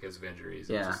sapped because of injuries.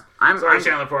 Yeah. Sorry,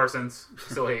 Chandler Parsons.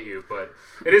 Still hate you, but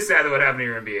it is sad that what happened to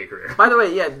your NBA career. By the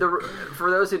way,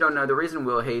 for those who don't know, the reason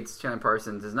Will hates Chandler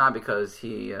Parsons is not because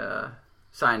he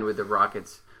signed with the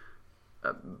Rockets.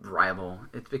 Rival.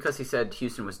 It's because he said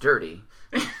Houston was dirty,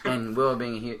 and Will,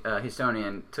 being a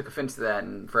Houstonian, took offense to that,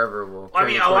 and forever will. I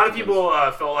mean, a lot of people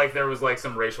felt like there was like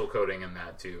some racial coding in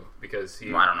that too, because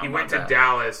he went to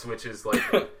Dallas, which is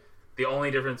like the only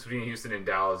difference between Houston and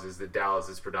Dallas is that Dallas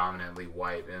is predominantly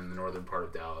white in the northern part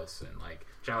of Dallas, and like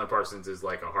Chandler Parsons is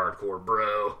like a hardcore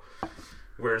bro,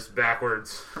 wears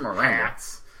backwards from Orlando.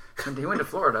 Hats. He went to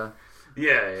Florida.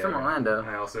 Yeah. From Orlando.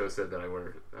 I also said that I'm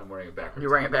wearing it backwards.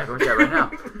 You're wearing it backwards, yeah, right now.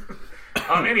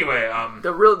 Anyway,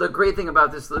 the great thing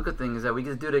about this Luka thing is that we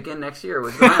get to do it again next year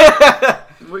with Zion.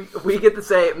 we get to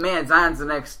say, man, Zion's the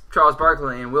next Charles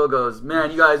Barkley, and Will goes,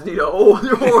 man, you guys need to hold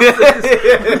your horses.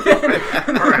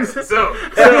 Alright, so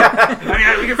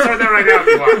I mean, we can start that right now if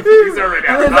you want. We can start right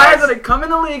now. And then Zion's going to come in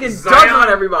the league and dunk on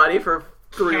everybody for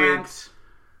 3 weeks.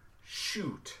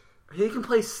 Shoot. He can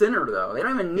play center, though. They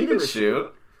don't even need him to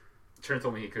shoot. Trent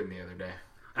told me he couldn't the other day.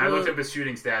 I looked up his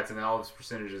shooting stats, and all of his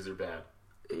percentages are bad.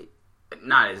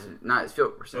 Not his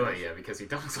field percentage. Oh yeah, because he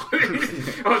dunks.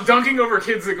 Dunking over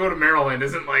kids that go to Maryland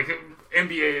isn't like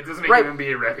NBA. It doesn't make him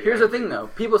NBA ready. Here's the thing, though.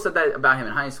 People said that about him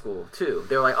in high school too.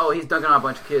 They're like, "Oh, he's dunking on a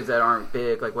bunch of kids that aren't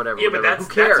big, like whatever." Yeah, but who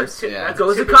cares? That's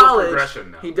goes to college.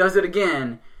 He does it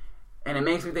again. And it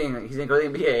makes me think he's going to go to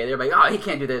the NBA. They're like, oh, he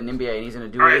can't do that in the NBA, and he's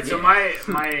going to do it again. All right,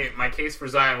 so my case for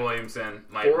Zion Williamson,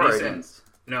 my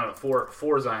No,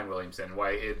 for Zion Williamson.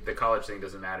 Why the college thing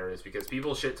doesn't matter is because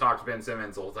people shit talked Ben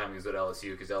Simmons the whole time he was at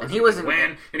LSU because LSU didn't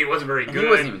win and he wasn't very good. He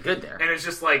wasn't even good there. And it's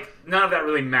just like none of that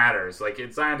really matters. Like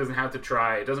Zion doesn't have to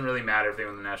try. It doesn't really matter if they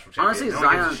win the national championship. Honestly, no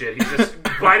one gives a shit. He's just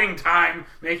biding time,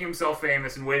 making himself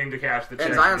famous, and waiting to cash the check.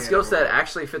 And Zion's skill set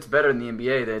actually fits better in the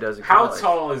NBA than it does in How college.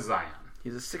 tall is Zion?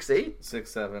 He's a 6'8".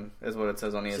 6'7" is what it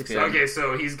says on ESPN. 6'7". Okay,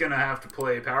 so he's gonna have to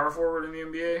play power forward in the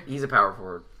NBA. He's a power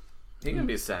forward. He can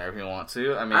be center if he wants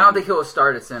to. I mean, I don't think he'll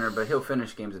start at center, but he'll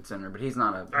finish games at center. But he's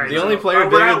not a. Right, The only player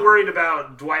we're not bigger- worried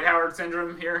about Dwight Howard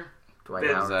syndrome here. Dwight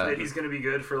That, Howard. that he's going to be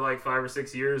good for like 5 or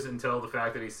 6 years until the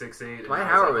fact that he's 6'8". Dwight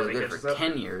Howard was good for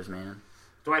 10 years, man.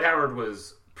 Dwight Howard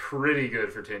was pretty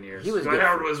good for 10 years. He was Dwight good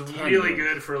Howard for was 10 really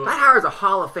years. good for Dwight like. Howard's a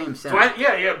Hall of Fame center.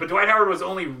 But Dwight Howard was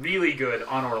only really good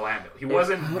on Orlando. He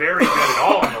wasn't very good at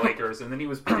all on the Lakers, and then he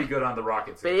was pretty good on the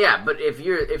Rockets. But yeah, but if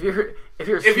your If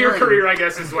your career, I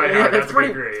guess, is Dwight yeah, Howard, that's that's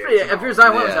pretty. a good career. Pretty if you're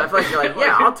Zion Williamson, Yeah. I feel like you're like,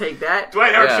 yeah, I'll take that.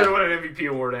 Dwight Howard Yeah. should have won an MVP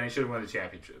award, and he should have won the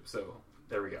championship. So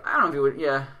there we go. I don't know if you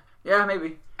would. Yeah,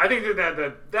 maybe. I think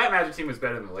that Magic team was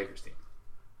better than the Lakers team.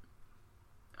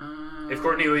 If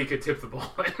Courtney Lee could tip the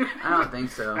ball in. I don't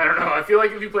think so. I don't know. I feel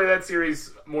like if you play that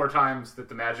series more times, that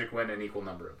the Magic win an equal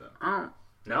number of them. I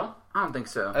don't think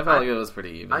so. I felt like it was pretty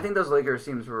even. I think those Lakers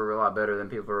teams were a lot better than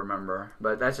people remember,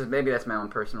 but that's my own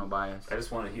personal bias. I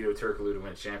just wanted Hito Turkoglu to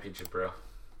win a championship, bro.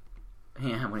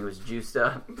 Yeah, when he was juiced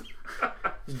up,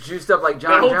 he's juiced up like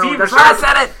John whole Jones. team, That's Rashard- why I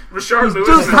said it. Rashard He's Lewis,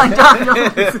 juiced like John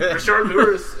Jones.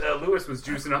 Rashard Lewis was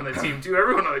juicing on that team too.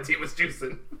 Everyone on the team was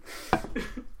juicing.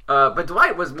 But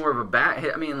Dwight was more of a back.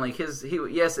 I mean, like yes,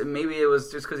 maybe it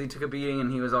was just because he took a beating and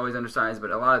he was always undersized,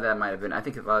 but a lot of that might have been. I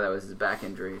think a lot of that was his back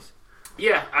injuries.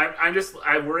 Yeah,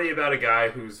 I worry about a guy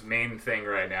whose main thing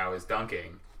right now is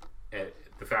dunking. And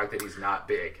the fact that he's not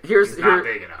big. He's not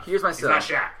big enough. Here's my He's not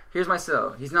Shaq. Here's my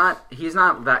sell. He's not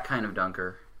that kind of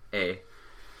dunker.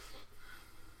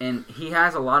 And he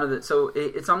has a lot of the. So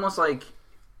it's almost like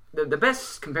the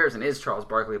best comparison is Charles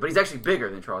Barkley, but he's actually bigger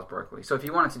than Charles Barkley. So if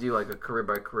you wanted to do like a career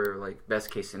by career like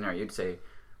best case scenario, you'd say,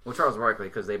 well, Charles Barkley,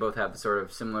 because they both have the sort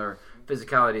of similar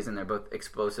physicalities and they're both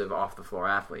explosive off the floor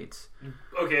athletes.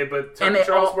 Okay, but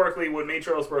Barkley, what made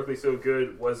Charles Barkley so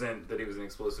good wasn't that he was an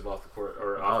explosive off the court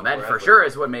or off the that floor for athlete. sure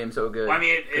is what made him so good. Well, I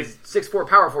mean, 6'4"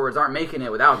 power forwards aren't making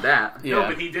it without that. Yeah. No,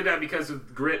 but he did that because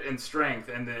of grit and strength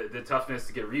and the toughness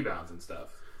to get rebounds and stuff.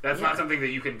 That's not something that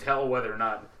you can tell whether or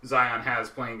not Zion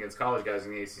has playing against college guys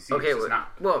in the ACC. Okay, It's just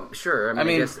not. well, sure. I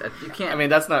mean, I guess you can't. I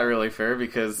mean, that's not really fair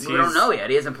because we don't know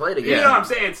yet. He hasn't played again. You know what I'm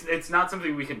saying? It's not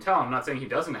something we can tell. I'm not saying he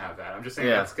doesn't have that. I'm just saying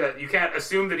that's good. You can't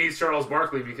assume that he's Charles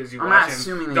Barkley because you watch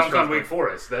him dunk on Wake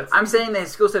Forest. I'm saying that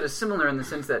his skill set is similar in the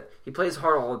sense that he plays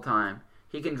hard all the time.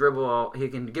 He can dribble. He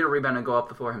can get a rebound and go up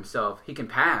the floor himself. He can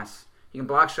pass. He can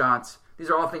block shots. These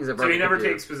are all things that. So he never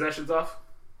takes possessions off?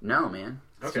 No, man.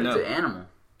 Okay, He's an animal.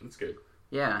 That's good.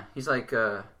 Yeah, he's like.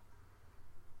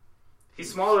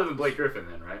 He's smaller than Blake Griffin,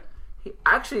 then, right?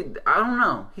 Actually, I don't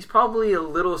know. He's probably a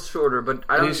little shorter, but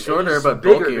I don't. He's shorter, he's but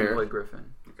bigger bulkier. than Blake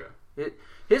Griffin. Okay.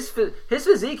 His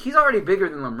physique, he's already bigger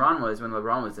than LeBron was when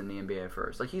LeBron was in the NBA at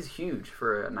first. Like, he's huge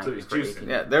for a 19. he's juicing.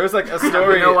 Yeah, there was like a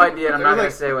story. I have no idea, and I'm there not was, going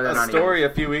to say whether or a not story a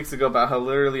few weeks ago about how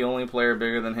literally the only player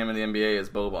bigger than him in the NBA is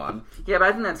Boban. Yeah,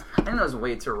 but I think those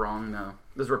weights are wrong, though.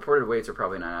 Those reported weights are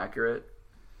probably not accurate.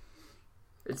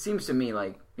 It seems to me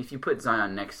like if you put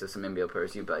Zion next to some NBA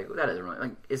players, you'd be like, well, that isn't really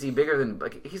like. Is he bigger than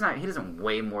like? He doesn't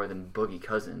weigh more than Boogie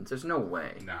Cousins. There's no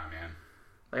way. Nah, man.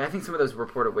 Like I think some of those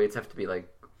reported weights have to be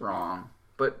like wrong,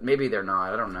 but maybe they're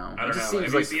not. I don't know. I don't know.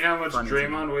 Have you seen how much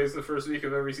Draymond weighs the first week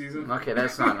of every season? Okay,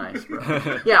 that's not nice,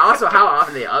 bro. Yeah. Also, how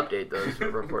often they update those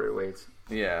reported weights?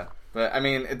 Yeah, but I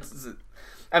mean,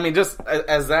 just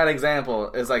as that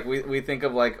example is like we think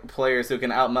of like players who can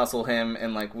outmuscle him,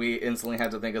 and like we instantly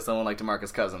have to think of someone like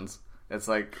DeMarcus Cousins. It's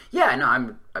like yeah,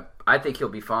 no, I think he'll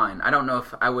be fine. I don't know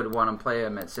if I would want to play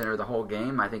him at center the whole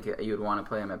game. I think you would want to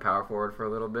play him at power forward for a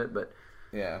little bit, but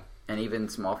yeah, and even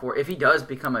small forward. If he does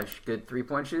become a good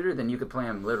 3-point shooter, then you could play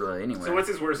him literally anywhere. So what's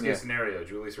his worst case scenario?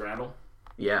 Julius Randle?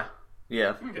 Yeah.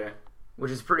 Okay.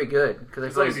 Which is pretty good because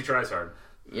as long as he tries hard.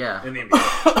 Yeah. In the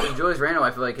NBA. Julius Randle,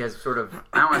 I feel like has sort of.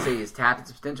 I don't want to say he's tapped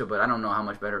its potential, but I don't know how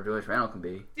much better Julius Randle can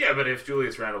be. Yeah, but if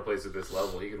Julius Randle plays at this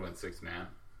level, he could win 6 man.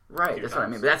 Right, that's what I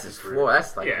mean. But that's his floor.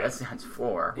 That's like that's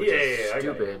floor, which is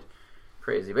stupid,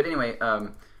 crazy. But anyway,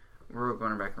 we're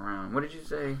going back around. What did you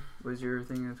say was your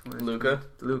thing? Luka,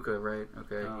 right?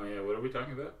 Okay. Oh yeah, what are we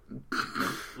talking about?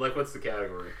 Like, what's the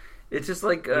category? It's just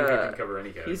like we can cover any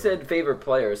category. He said favorite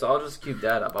player, so I'll just keep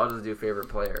that up. I'll just do favorite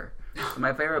player. So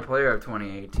my favorite player of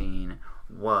 2018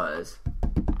 was.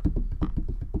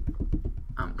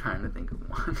 I'm trying to think of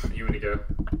one. You want to go?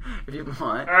 If you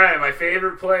want. All right, my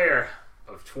favorite player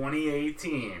of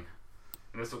 2018,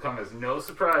 and this will come as no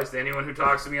surprise to anyone who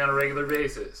talks to me on a regular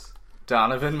basis.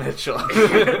 Donovan Mitchell.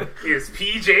 Is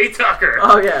PJ Tucker.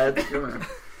 Oh, yeah, that's a good one.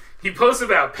 He posts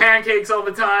about pancakes all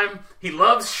the time. He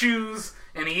loves shoes,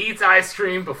 and he eats ice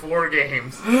cream before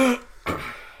games.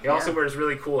 He also wears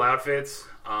really cool outfits.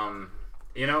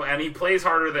 And he plays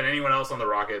harder than anyone else on the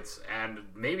Rockets, and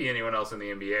maybe anyone else in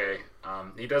the NBA.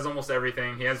 He does almost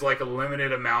everything. He has like a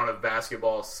limited amount of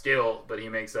basketball skill, but he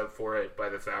makes up for it by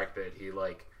the fact that he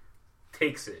like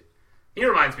takes it. He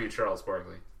reminds me of Charles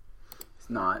Barkley. It's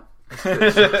not.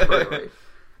 It's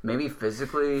maybe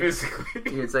physically. You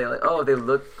could say like, oh, they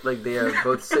look like they are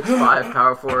both 6'5"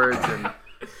 power forwards, and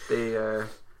they are.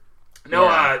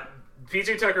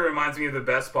 PJ Tucker reminds me of the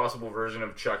best possible version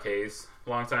of Chuck Hayes.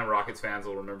 Longtime Rockets fans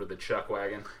will remember the Chuck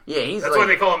Wagon. Yeah, that's why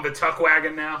they call him the Tuck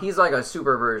Wagon now. He's like a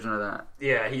super version of that.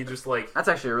 Yeah, he just like... That's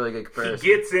actually a really good comparison.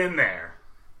 He gets in there,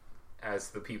 as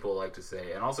the people like to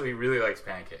say. And also, he really likes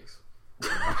pancakes.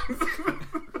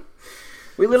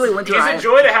 We literally went to... He's a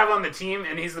joy to have on the team,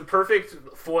 and he's the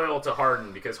perfect foil to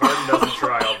Harden, because Harden doesn't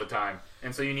try all the time.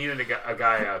 And so you needed a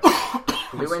guy out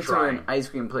there. We went to an ice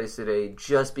cream place today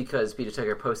just because PJ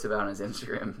Tucker posted about on his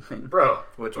Instagram thing. Bro,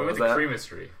 which one was that?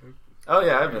 Creamistry. Oh,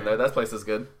 yeah, I've been there. That place is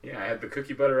good. Yeah, I had the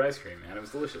cookie butter ice cream, man. It was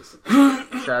delicious.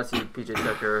 Shout out to you, PJ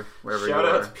Tucker, wherever you are.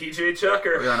 Shout out to PJ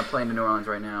Tucker. We're on a plane to New Orleans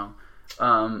right now.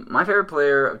 My favorite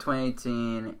player of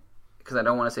 2018, because I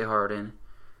don't want to say Harden,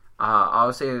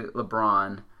 I'll say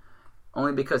LeBron,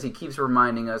 only because he keeps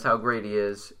reminding us how great he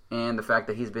is, and the fact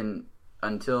that he's been,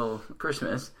 until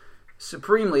Christmas,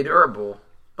 supremely durable.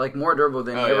 Like, more durable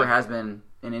than he ever has been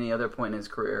in any other point in his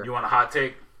career. You want a hot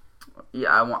take? Yeah,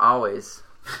 I want always.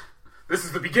 This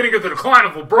is the beginning of the decline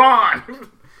of LeBron.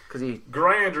 Because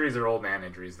groin injuries are old man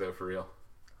injuries, though, for real.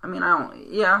 I mean, I don't.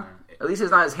 Yeah, at least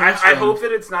it's not his hamstring. I hope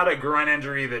that it's not a groin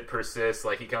injury that persists.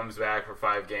 Like he comes back for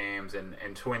 5 games and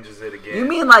twinges it again. You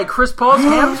mean like Chris Paul's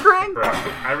hamstring? Bro,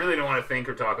 I really don't want to think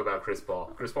or talk about Chris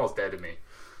Paul. Chris Paul's dead to me.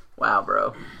 Wow,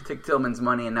 bro. Took Tillman's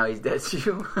money and now he's dead to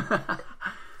you.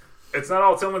 It's not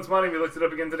all Tillman's money. We looked it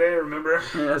up again today. Remember,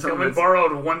 yeah, Tillman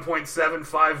borrowed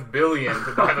 $1.75 billion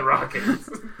to buy the Rockets.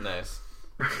 Nice.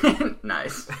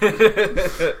 Nice.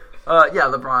 Yeah,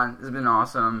 LeBron has been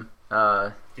awesome.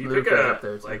 Do you pick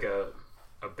a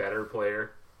better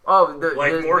player? Oh,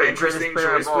 more interesting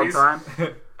choice, please. Time.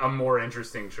 A more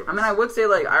interesting choice. I mean, I would say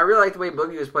I really like the way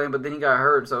Boogie was playing, but then he got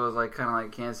hurt, so I was kind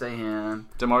of can't say him.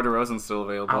 DeMar DeRozan's still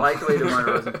available. I like the way DeMar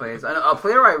DeRozan plays. A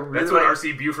player I really That's what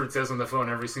R.C. Buford says on the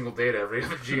phone every single day to every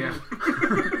other GM.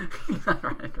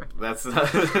 right. That's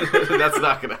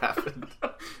not going to happen.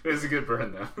 It was a good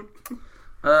burn,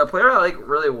 though. A player I like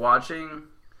really watching,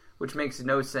 which makes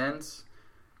no sense,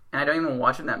 and I don't even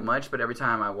watch him that much, but every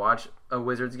time I watch a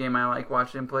Wizards game I like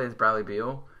watching him play is Bradley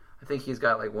Beal. I think he's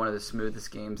got one of the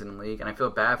smoothest games in the league, and I feel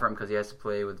bad for him because he has to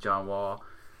play with John Wall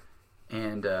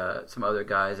and some other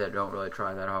guys that don't really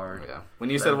try that hard. Yeah. When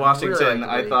you said Washington,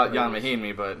 I thought Jan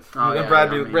Mahinmi, but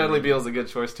Bradley Beal's a good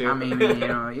choice too. I mean,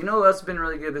 you know what's been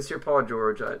really good this year? Paul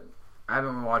George. I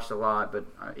haven't watched a lot, but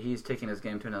he's taking his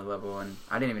game to another level, and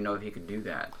I didn't even know if he could do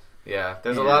that. Yeah,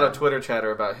 there's a lot of Twitter chatter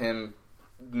about him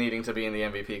needing to be in the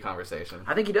MVP conversation.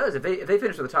 I think he does. If they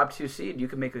finish with the top 2 seed, you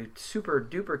can make a super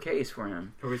duper case for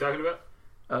him. Who are we talking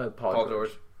about? Paul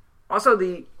George. Also,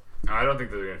 I don't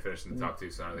think they're going to finish in the top 2.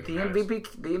 So I don't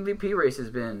think the MVP race has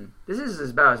been. This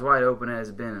is about as wide open as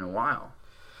it's been in a while.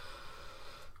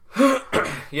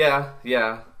 Yeah.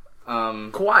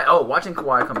 Kawhi. Oh, watching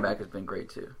Kawhi come back has been great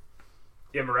too.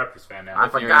 Yeah, I'm a Raptors fan now. I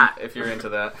forgot. If you're into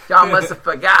that, y'all must have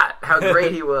forgot how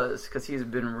great he was because he's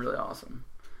been really awesome.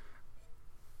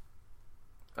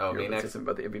 Oh, me next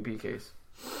about the MVP case.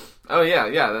 Oh yeah.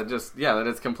 That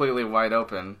it's completely wide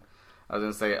open. I was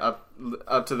gonna say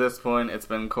up to this point, it's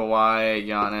been Kawhi,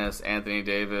 Giannis, Anthony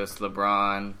Davis,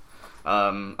 LeBron,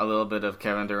 a little bit of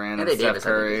Kevin Durant and Steph Davis,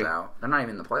 Curry. I think, is out. They're not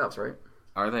even in the playoffs, right?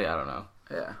 Are they? I don't know.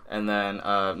 Yeah. And then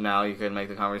now you could make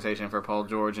the conversation for Paul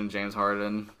George and James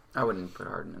Harden. I wouldn't put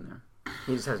Harden in there.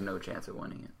 He just has no chance of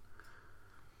winning it.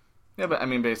 Yeah, but I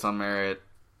mean, based on merit,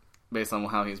 based on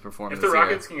how he's performing. If the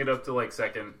Rockets can get up to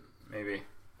second, maybe.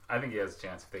 I think he has a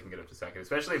chance if they can get up to second,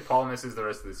 especially if Paul misses the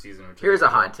rest of the season. Here's a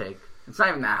hot take. It's not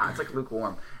even that hot. It's like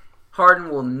lukewarm. Harden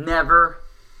will never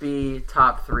be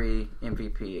top 3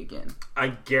 MVP again. I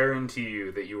guarantee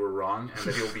you that you were wrong and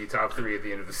that he'll be top 3 at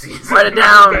the end of the season. Write it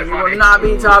down. He will not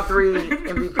be top 3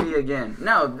 MVP again.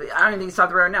 No, I don't even think he's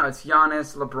top 3 right now. It's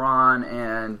Giannis, LeBron,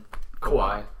 and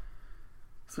Kawhi.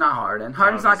 It's not Harden.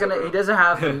 Harden's not gonna. He doesn't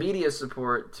have the media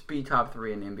support to be top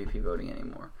 3 in MVP voting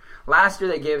anymore. Last year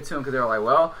they gave it to him because they were like,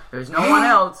 well, there's no one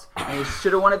else, and he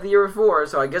should have won it the year before,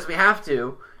 so I guess we have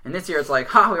to. And this year it's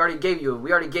like, we already gave you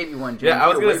one. James. Yeah, I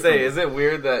was gonna say, is it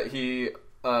weird that he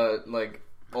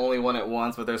only won it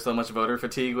once, but there's so much voter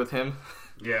fatigue with him?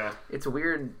 Yeah, it's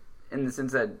weird in the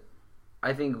sense that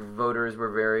I think voters were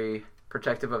very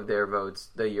protective of their votes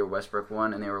the year Westbrook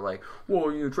won, and they were like,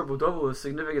 well, triple-double is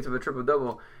significance of a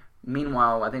triple-double.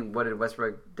 Meanwhile, I think, what did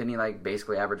Westbrook, didn't he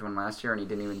basically average one last year, and he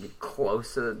didn't even get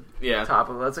close to the top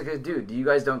of it? That's like, dude, you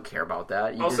guys don't care about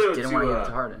that. You also, just didn't want to give it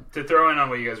to Harden. To throw in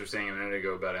on what you guys were saying a minute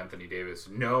ago about Anthony Davis,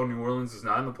 no, New Orleans is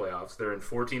not in the playoffs. They're in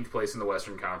 14th place in the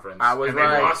Western Conference. I was and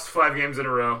right. They lost 5 games in a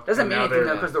row. Doesn't mean anything,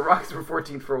 though, because the Rockets were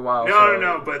 14th for a while.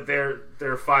 No, but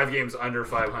they're 5 games under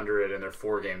 500, and they're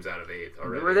 4 games out of 8th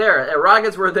already. We were there. The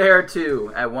Rockets were there,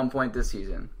 too, at one point this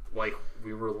season.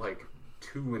 We were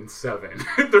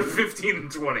 2-7. They're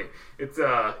 15-20.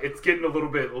 It's getting a little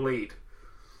bit late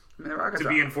to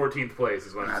be in 14th place.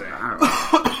 Is what I'm saying. I don't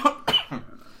know.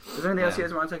 Is there anything else you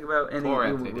guys want to talk about?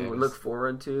 Anything you look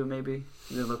forward to? Maybe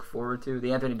you look forward to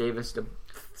the Anthony Davis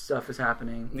stuff is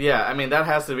happening. Yeah, I mean that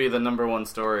has to be the number one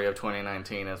story of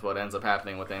 2019 is what ends up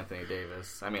happening with Anthony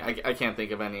Davis. I mean, I can't think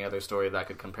of any other story that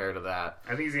could compare to that.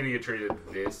 I think he's going to get traded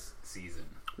this season.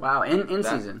 Wow, in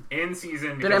season. In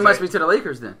season. Then it must be to the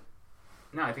Lakers then.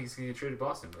 No, I think he's going to get traded to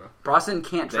Boston, bro. Boston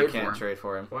can't trade for him. They can't trade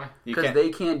for him. Why? Because they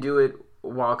can't do it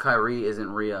while Kyrie isn't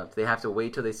re-upped. They have to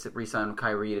wait till they re-sign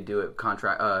Kyrie to do it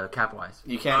cap-wise.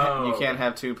 You can't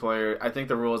have 2 players. I think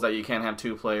the rule is that you can't have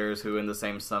 2 players who in the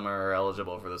same summer are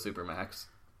eligible for the Supermax.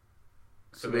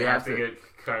 So they have to get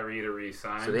Kyrie to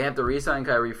re-sign? So they have to re-sign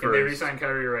Kyrie first. Can they re-sign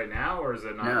Kyrie right now, or is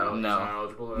it not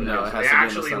eligible? No, it has they to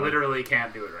actually be in the literally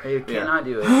can't do it right They cannot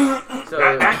do it. So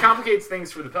that complicates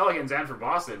things for the Pelicans and for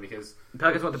Boston, because the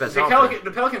Pelicans want the best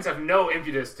the Pelicans have no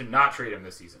impetus to not trade him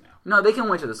this season now. No, they can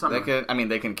wait till the summer.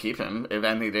 They can keep him. If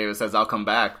Anthony Davis says, I'll come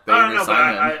back, they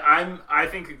resign him. I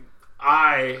think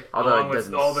along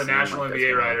with all the national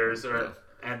NBA writers,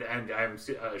 and I'm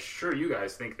sure you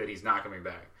guys think that he's not coming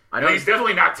back. He's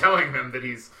definitely not telling them that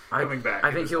he's coming back.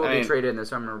 I think he will be traded in the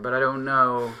summer, but I don't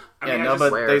know.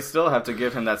 But they still have to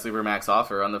give him that Supermax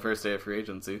offer on the first day of free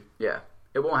agency. Yeah.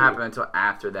 It won't happen until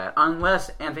after that, unless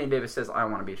Anthony Davis says, I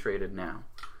want to be traded now.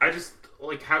 I just,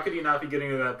 how could he not be getting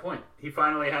to that point? He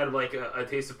finally had, a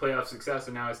taste of playoff success,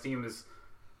 and now his team is,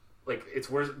 it's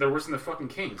worse. They're worse than the fucking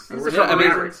Kings. There's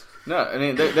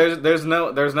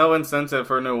no incentive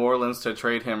for New Orleans to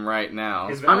trade him right now.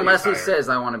 Unless he says,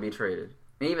 I want to be traded.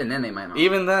 Even then, they might not.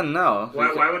 Even then, no.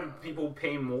 Why would people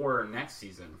pay more next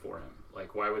season for him?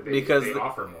 Why would they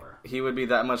offer more? He would be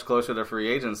that much closer to free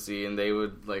agency, and they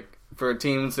would, for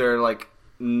teams that are,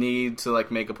 need to,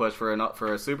 make a push for a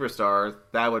superstar,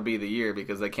 that would be the year,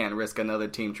 because they can't risk another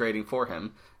team trading for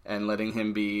him and letting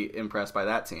him be impressed by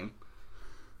that team.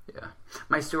 Yeah.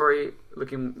 My story,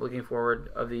 looking forward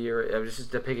of the year,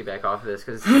 just to piggyback off of this,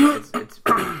 because it's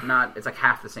not, it's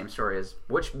half the same story as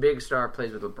which big star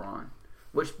plays with LeBron.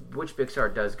 Which big star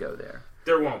does go there?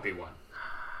 There won't be one.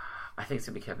 I think it's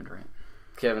going to be Kevin Durant.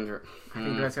 I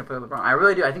think Durant's going to play with LeBron. I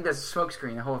really do. I think that's a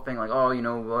smokescreen, the whole thing,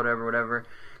 whatever.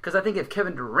 Because I think if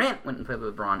Kevin Durant went and played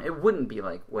with LeBron, it wouldn't be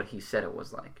like what he said it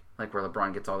was like where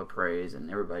LeBron gets all the praise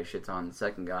and everybody shits on the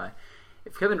second guy.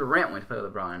 If Kevin Durant went to play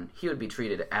with LeBron, he would be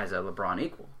treated as a LeBron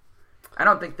equal. I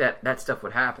don't think that stuff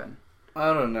would happen.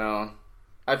 I don't know.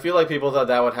 I feel like people thought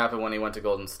that would happen when he went to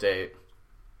Golden State.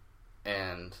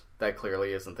 And that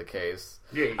clearly isn't the case.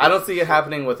 Yeah, I don't see it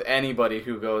happening with anybody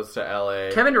who goes to LA.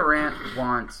 Kevin Durant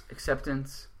wants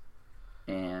acceptance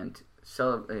and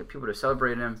people to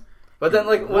celebrate him. But then,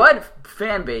 what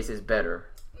fan base is better?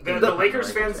 The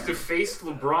Lakers fans defaced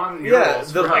LeBron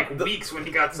murals for weeks when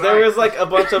he got signed. There was a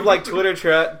bunch of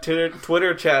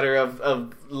Twitter chatter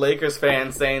of Lakers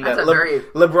fans saying that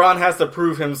LeBron has to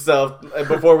prove himself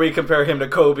before we compare him to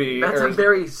Kobe. That's a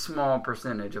very small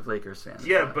percentage of Lakers fans.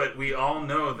 Yeah, but we all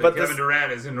know that Kevin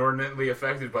Durant is inordinately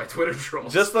affected by Twitter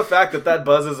trolls. Just the fact that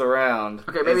buzzes around.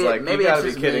 Okay, maybe you gotta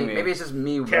be kidding me. Maybe it's just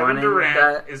me. Kevin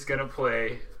Durant is going to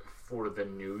play for the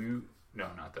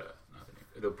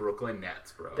the Brooklyn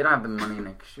Nets, bro. They don't have the money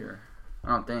next year. I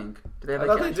don't think. Do they have I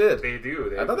thought they did. They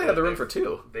do. I thought they had the room for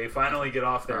 2. They finally get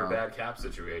off their bad cap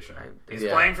situation. He's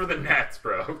playing for the Nets,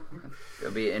 bro.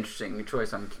 It'll be an interesting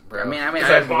choice. I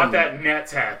bought that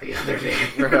Nets hat the other day.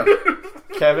 Bro.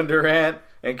 Kevin Durant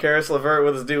and Karis LeVert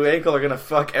with his new ankle are going to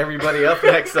fuck everybody up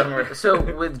next summer. So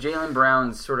with Jaylen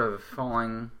Brown sort of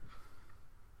falling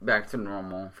back to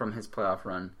normal from his playoff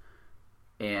run,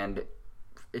 and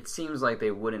it seems like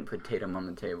they wouldn't put Tatum on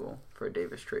the table for a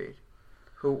Davis trade.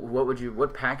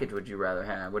 What package would you rather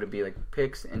have? Would it be like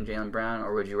picks and Jaylen Brown,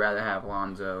 or would you rather have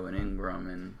Lonzo and Ingram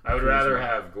and? I would rather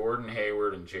have Gordon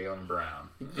Hayward and Jaylen Brown.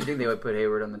 You think they would put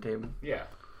Hayward on the table? Yeah.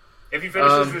 If he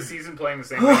finishes the season playing the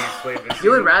same way he's played this season.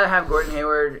 You would rather have Gordon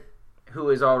Hayward, who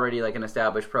is already like an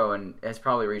established pro and has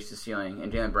probably reached his ceiling,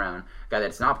 and Jaylen Brown, a guy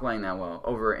that's not playing that well,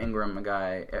 over Ingram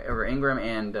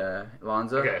and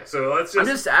Lonzo. Okay, so let's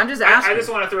just. I'm just asking. I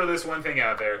just want to throw this one thing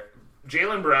out there.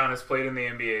 Jaylen Brown has played in the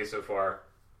NBA so far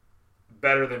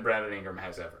better than Brandon Ingram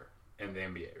has ever in the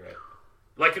NBA, right?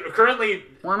 Like currently,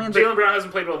 Jaylen Brown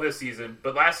hasn't played well this season,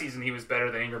 but last season he was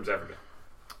better than Ingram's ever been.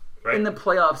 Right? In the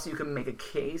playoffs, you can make a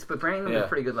case, but Brandon Ingram was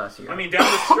pretty good last year. I mean, down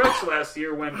the stretch last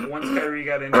year, once Kyrie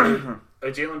got injured,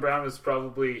 Jaylen Brown was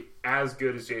probably as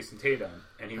good as Jason Tatum,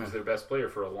 and he was their best player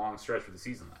for a long stretch of the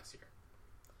season last year.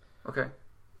 Okay.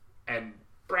 And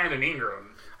Brandon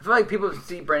Ingram, I feel like people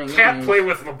see Brandon can't Ingram play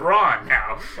with LeBron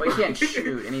now. Well, he can't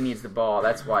shoot, and he needs the ball.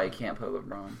 That's why he can't play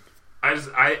LeBron.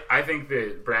 I think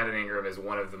that Brandon Ingram is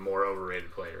one of the more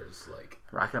overrated players. Like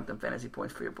racking up them fantasy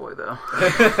points for your boy, though.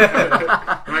 I'm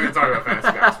not going to talk about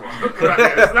fantasy basketball.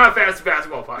 It's not a fantasy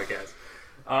basketball podcast.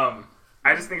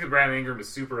 I just think that Brandon Ingram is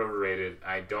super overrated.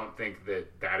 I don't think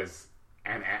that is,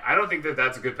 and I don't think that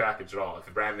that's a good package at all.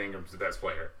 If Brandon Ingram's the best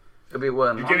player. It'll be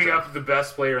You're giving up the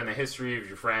best player in the history of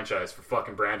your franchise for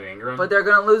fucking Brandon Ingram. But they're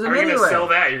going to lose him anyway. You're going to sell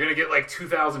that. You're going to get like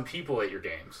 2,000 people at your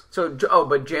games. But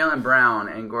Jaylen Brown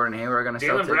and Gordon Hayward are going to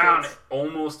sell tickets. Jaylen Brown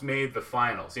almost made the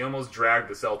finals. He almost dragged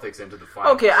the Celtics into the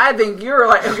finals. Okay, I think you're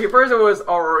like, if your person was,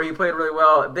 he played really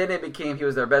well, then it became he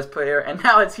was their best player, and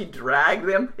now he dragged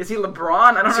them? Is he LeBron?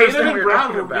 I don't understand Tatum what and you're Brown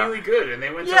talking were about. really good, and they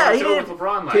went toe-to-toe with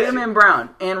LeBron last year. Tatum and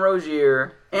Brown and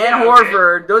Rozier and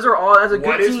Horford, those are all, that's a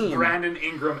good team. What has Brandon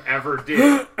Ingram ever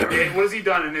did? What has he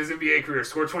done in his NBA career?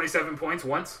 Scored 27 points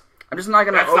once? I'm just not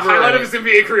going to overreact. That's the highlight of his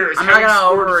NBA career. I'm not going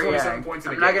to overreact.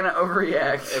 I'm not going to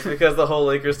overreact. It's because the whole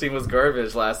Lakers team was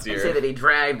garbage last year. I say that he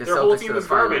dragged the Their Celtics whole team to the was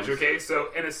garbage, finals. okay? So,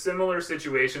 in a similar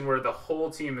situation where the whole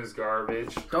team is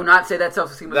garbage... Do not say that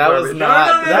Celtics team was that garbage. Was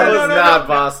not, that was not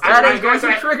Boston. That is going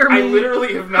to trigger me. I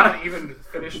literally have not even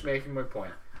finished making my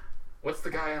point. What's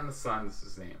the guy on the Suns'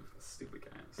 his name? The stupid guy.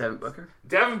 Devin Booker?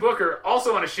 Devin Booker,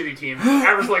 also on a shitty team,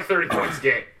 averaged like 30 points a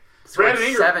game. Brandon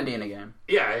Ingram 70 in a game.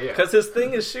 Yeah. Because his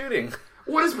thing is shooting.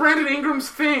 What is Brandon Ingram's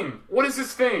thing? What is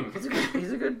his thing?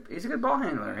 He's a good ball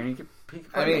handler, and he can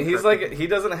he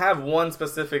doesn't have one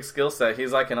specific skill set.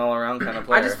 He's like an all around kind of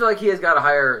player. I just feel like he has got a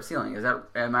higher ceiling.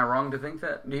 Am I wrong to think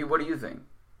that? What do you think?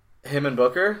 Him and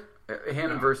Booker?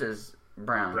 Him versus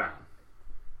Brown.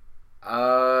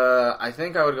 I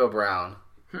think I would go Brown.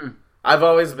 I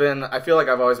feel like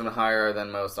I've always been higher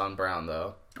than most on Brown,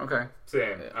 though. Okay.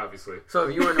 Same, obviously. So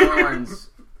if you were New Orleans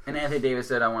and Anthony Davis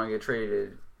said, I want to get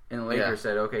traded, and the Lakers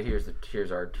said, okay, here's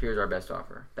our best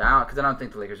offer. Because I don't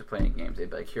think the Lakers are playing games. They'd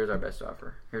be like, here's our best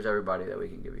offer. Here's everybody that we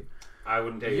can give you. I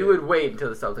wouldn't take it. You would wait until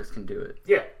the Celtics can do it.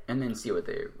 Yeah. And then see what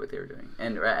they were doing.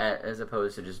 And as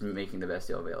opposed to just making the best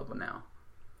deal available now.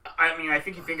 I mean, I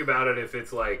think you think about it if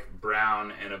it's like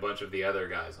Brown and a bunch of the other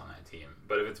guys on that team.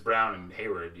 But if it's Brown and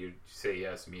Hayward, you say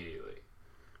yes immediately.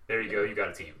 There you go. You got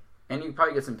a team. And you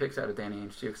probably get some picks out of Danny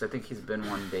Ainge, too, because I think he's been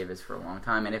wanting Davis for a long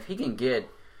time. And if he can get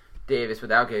Davis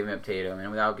without giving up Tatum,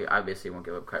 and obviously won't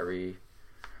give up Kyrie.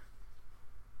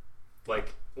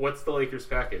 Like, what's the Lakers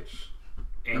package?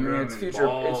 Ingram it's and future,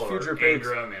 Ball, it's future or picks.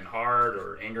 Ingram and Hart,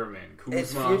 or Ingram and Kuzma.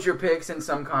 It's future picks and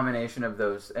some combination of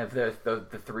those, of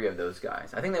the three of those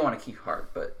guys. I think they want to keep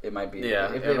Hart, but it might be.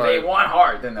 If they want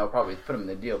Hart, then they'll probably put him in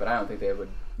the deal, but I don't think they would.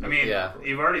 I mean,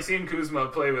 you've already seen Kuzma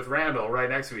play with Randall right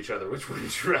next to each other. Which would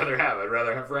you rather have? I'd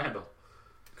rather have Randall.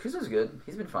 Kuzma's good.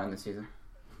 He's been fine this season.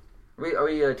 Are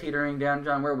we teetering down,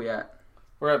 John? Where are we at?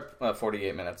 We're at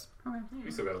 48 minutes. Okay.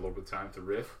 We still got a little bit of time to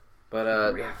riff. But,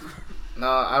 no,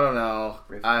 I don't know.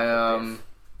 I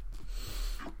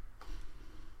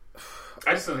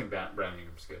just don't think Brandon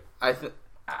Ingram's good. I think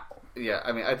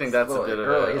that's a bit of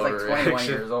early. He's like overreaction. 21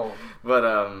 years old. But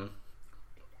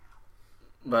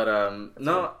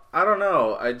no, I don't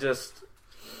know.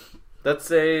 Let's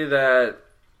say that.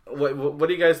 What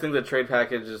do you guys think the trade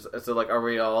package is? So, like, are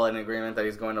we all in agreement that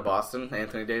he's going to Boston,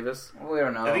 Anthony Davis? We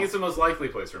don't know. I think it's the most likely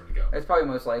place for him to go. It's probably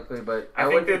most likely, but I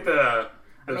think that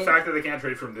the fact that they can't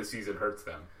trade for him this season hurts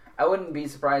them. I wouldn't be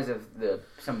surprised if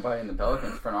somebody in the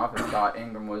Pelicans front office thought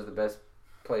Ingram was the best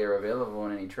player available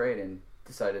in any trade and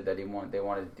decided that they wanted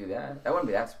to do that. That wouldn't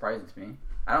be that surprising to me.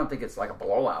 I don't think it's like a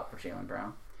blowout for Jaylen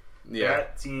Brown. Yeah.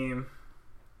 That team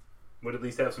would at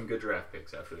least have some good draft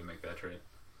picks after they make that trade.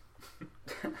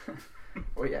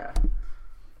 Well, yeah.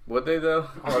 Would they though?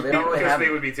 Oh, they don't really Because have. they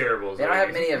would be terrible. They don't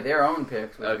have many of their own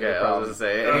picks. Which would be Okay, a I problem. was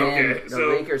gonna say. And Okay, the so-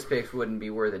 Lakers picks wouldn't be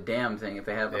worth a damn thing if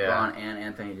they had LeBron and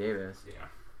Anthony Davis. Yeah.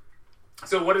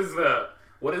 So what is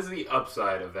the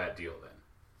upside of that deal then?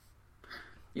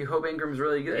 You hope Ingram's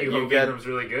really good. You hope get- Ingram's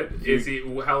really good. Is he?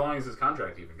 How long does his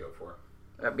contract even go for?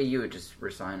 That'd be you would just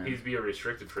resign him. He'd be a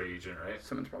restricted free agent, right?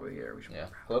 Someone's probably here. We should. Yeah.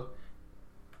 Hello.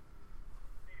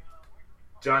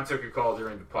 John took a call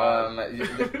during the pod.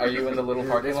 Are you in the little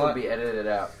parking This lot? will be edited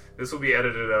out. This will be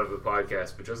edited out of the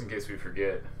podcast, but just in case we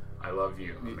forget, I love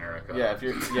you, America. Yeah, if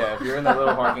you're in the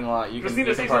little parking lot, you can, Christina,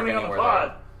 you say can park something on the anywhere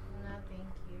pod. No, thank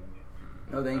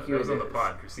you. No, thank you. That was on it the is.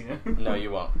 pod, Christina. No,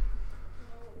 you won't.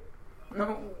 No.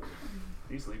 Are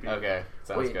you sleeping? Okay,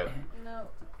 sounds Wait. good. No,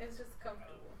 it's just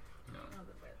comfortable. No. Not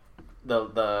the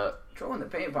bed. The Trolling the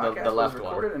Paint podcast the left was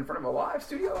one. recorded in front of a live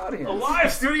studio audience. A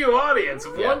live studio audience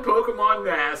of Yeah. one Pokemon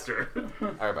Master. all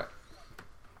right, bye.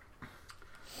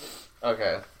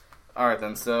 Okay, all right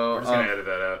then. So We're just gonna edit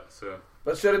that out. So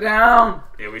Let's shut it down.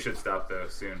 yeah, we should stop though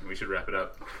soon. We should wrap it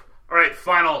up. All right,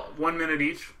 final 1 minute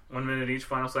each. 1 minute each.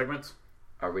 Final segments.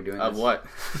 Are we doing of this? what?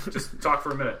 Just talk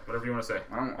for a minute. Whatever you want to say.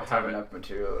 I don't I'll have it. enough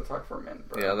material to talk for a minute,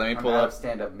 bro. Yeah, let me I'm pull out up- of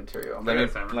stand-up material. Let got me a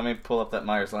timer. let me pull up that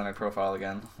Myers Leonard profile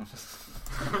again.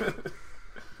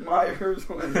 Myers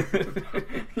wins.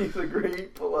 He's a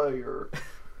great player.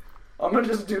 I'm gonna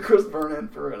just do Chris Vernon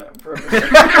for a minute.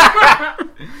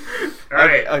 All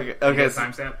right. Okay. You Okay. got a So,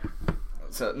 timestamp.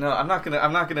 so no, I'm not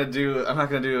gonna do Can I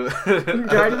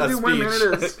a just do 1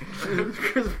 minute speech. of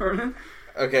Chris Vernon?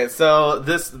 Okay, so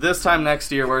this time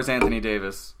next year, where's Anthony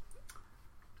Davis?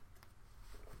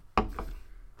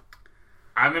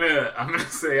 I'm gonna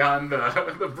say on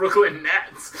the Brooklyn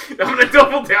Nets. I'm gonna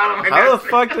double down on my. How the Nets.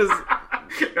 fuck does No,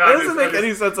 that I'm doesn't just- make I'm any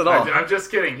just- sense at all? I'm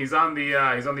just kidding. He's on the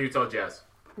Utah Jazz.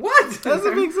 What? That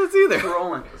doesn't make sense either.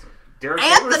 Rolling. Derek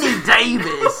Anthony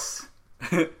Davis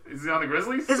Is he on the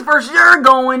Grizzlies? is for sure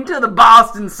going to the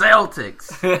Boston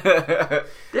Celtics.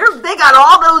 They got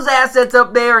all those assets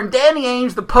up there, and Danny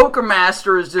Ainge, the poker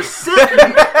master, is just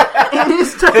sitting in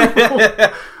his table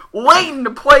waiting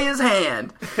to play his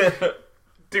hand.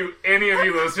 Do any of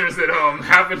you listeners at home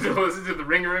happen to listen to the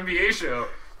Ringer NBA show?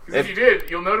 Because if you did,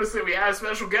 you'll notice that we had a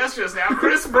special guest just now,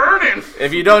 Chris Vernon.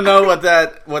 If you don't know what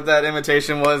that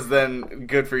imitation was, then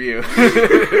good for you.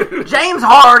 James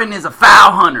Harden is a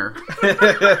foul hunter.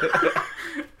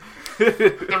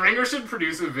 The Ringer should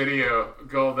produce a video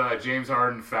called James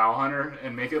Harden Foul Hunter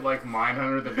and make it like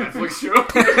Mindhunter, the Netflix show.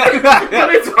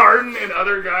 But it's Harden and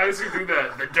other guys who do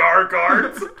the dark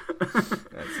arts.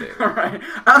 That's it. All right.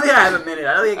 I don't think I have a minute.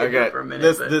 I don't think I can do Okay, it for a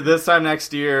minute. this time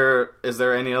next year, is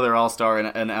there any other All-Star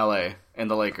in LA in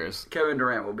the Lakers? Kevin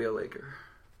Durant will be a Laker.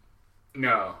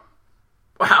 No.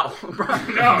 Wow. No,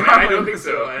 man, I don't think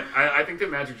so. I think that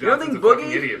Magic You don't Johnson's think a fucking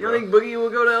Boogie? idiot, You bro. don't think Boogie will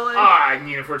go to LA? I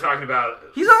mean, if we're talking about...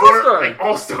 He's an all-star. Like,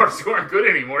 all-stars who aren't good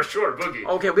anymore, sure, Boogie.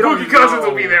 Okay, we don't Boogie Cousins know.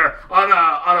 will be there on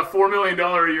a $4 million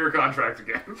a year contract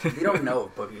again. We don't know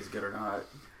if Boogie's good or not.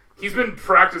 He's been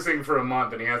practicing for a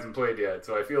month and he hasn't played yet,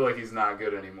 so I feel like he's not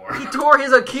good anymore. He tore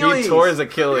his Achilles. He tore his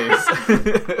Achilles.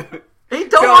 He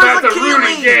Tell tore that his to Rudy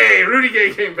Achilles. Gay. Rudy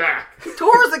Gay came back. He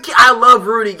tore his Achilles. I love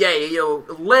Rudy Gay.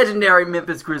 Legendary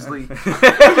Memphis Grizzly. He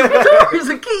tore his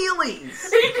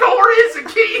Achilles. He tore his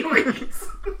Achilles.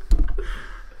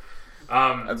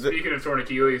 Speaking of torn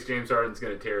Achilles, James Harden's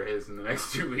going to tear his in the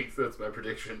next 2 weeks. That's my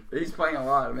prediction. He's playing a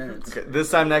lot of minutes. This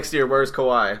time next year, where's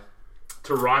Kawhi?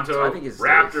 Toronto I think it's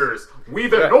Raptors. We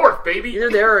the North, baby.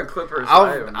 Either there or Clippers.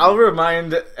 I don't know. I'll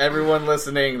remind everyone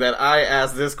listening that I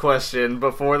asked this question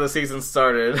before the season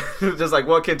started. Just like,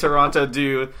 what can Toronto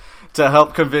do to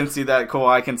help convince you that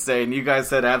Kawhi can stay? And you guys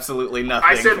said absolutely nothing.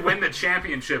 I said win the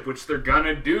championship, which they're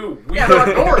gonna do. We Yeah, the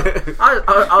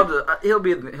North. He'll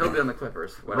be on the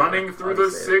Clippers. Whatever. Running through I'll the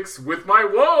just say it. six with my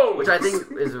woes. Which I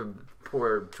think is a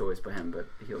poor choice by him, but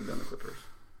he'll be on the Clippers.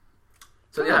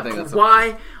 So I yeah, think that's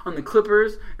Kawhi on the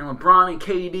Clippers and LeBron and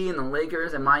KD and the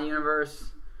Lakers in my universe.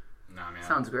 Nah, man.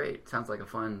 Sounds great. Sounds like a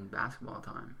fun basketball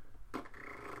time.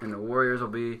 And the Warriors will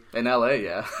be in LA,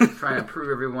 yeah. trying to prove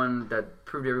to everyone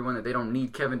that they don't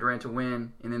need Kevin Durant to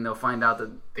win, and then they'll find out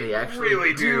that they actually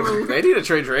really do. They need to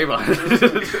trade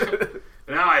Draymond.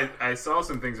 Now I saw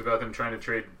some things about them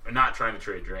not trying to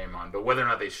trade Draymond, but whether or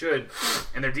not they should.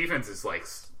 And their defense is like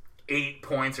 8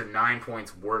 points or 9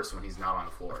 points worse when he's not on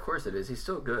the floor. Of course it is. He's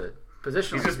still good.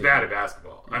 Positionally, He's just speaking. bad at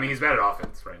basketball. I mean, he's bad at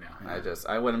offense right now.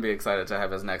 I wouldn't be excited to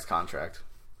have his next contract.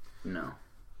 No.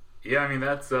 Yeah, I mean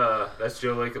that's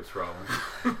Joe Lacob's problem.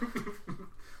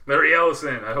 Larry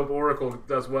Ellison. I hope Oracle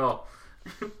does well.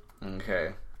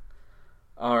 Okay.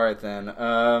 All right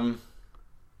then.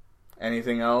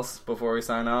 Anything else before we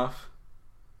sign off?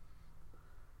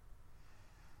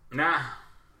 Nah.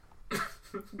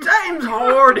 James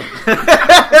Harden.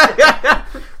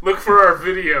 Look for our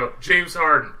video. James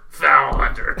Harden, foul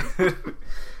hunter.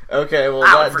 Okay, well,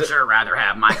 I would for sure rather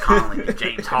have Mike Conley than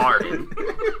James Harden.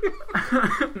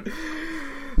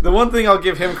 The one thing I'll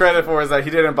give him credit for is that he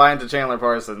didn't buy into Chandler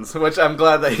Parsons, which I'm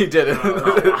glad that he didn't.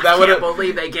 I can't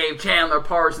believe they gave Chandler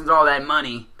Parsons all that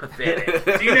money. Pathetic.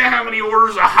 Do you know how many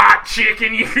orders of hot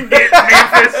chicken you can get in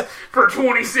Memphis for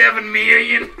 $27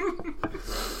 million?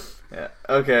 Yeah.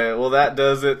 Okay, well, that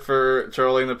does it for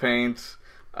Trolling the Paint.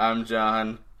 I'm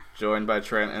John, joined by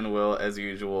Trent and Will as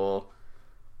usual.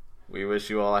 We wish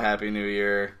you all a happy new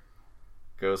year.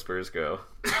 Go Spurs, go.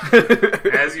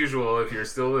 As usual, if you're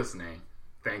still listening,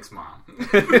 thanks, Mom.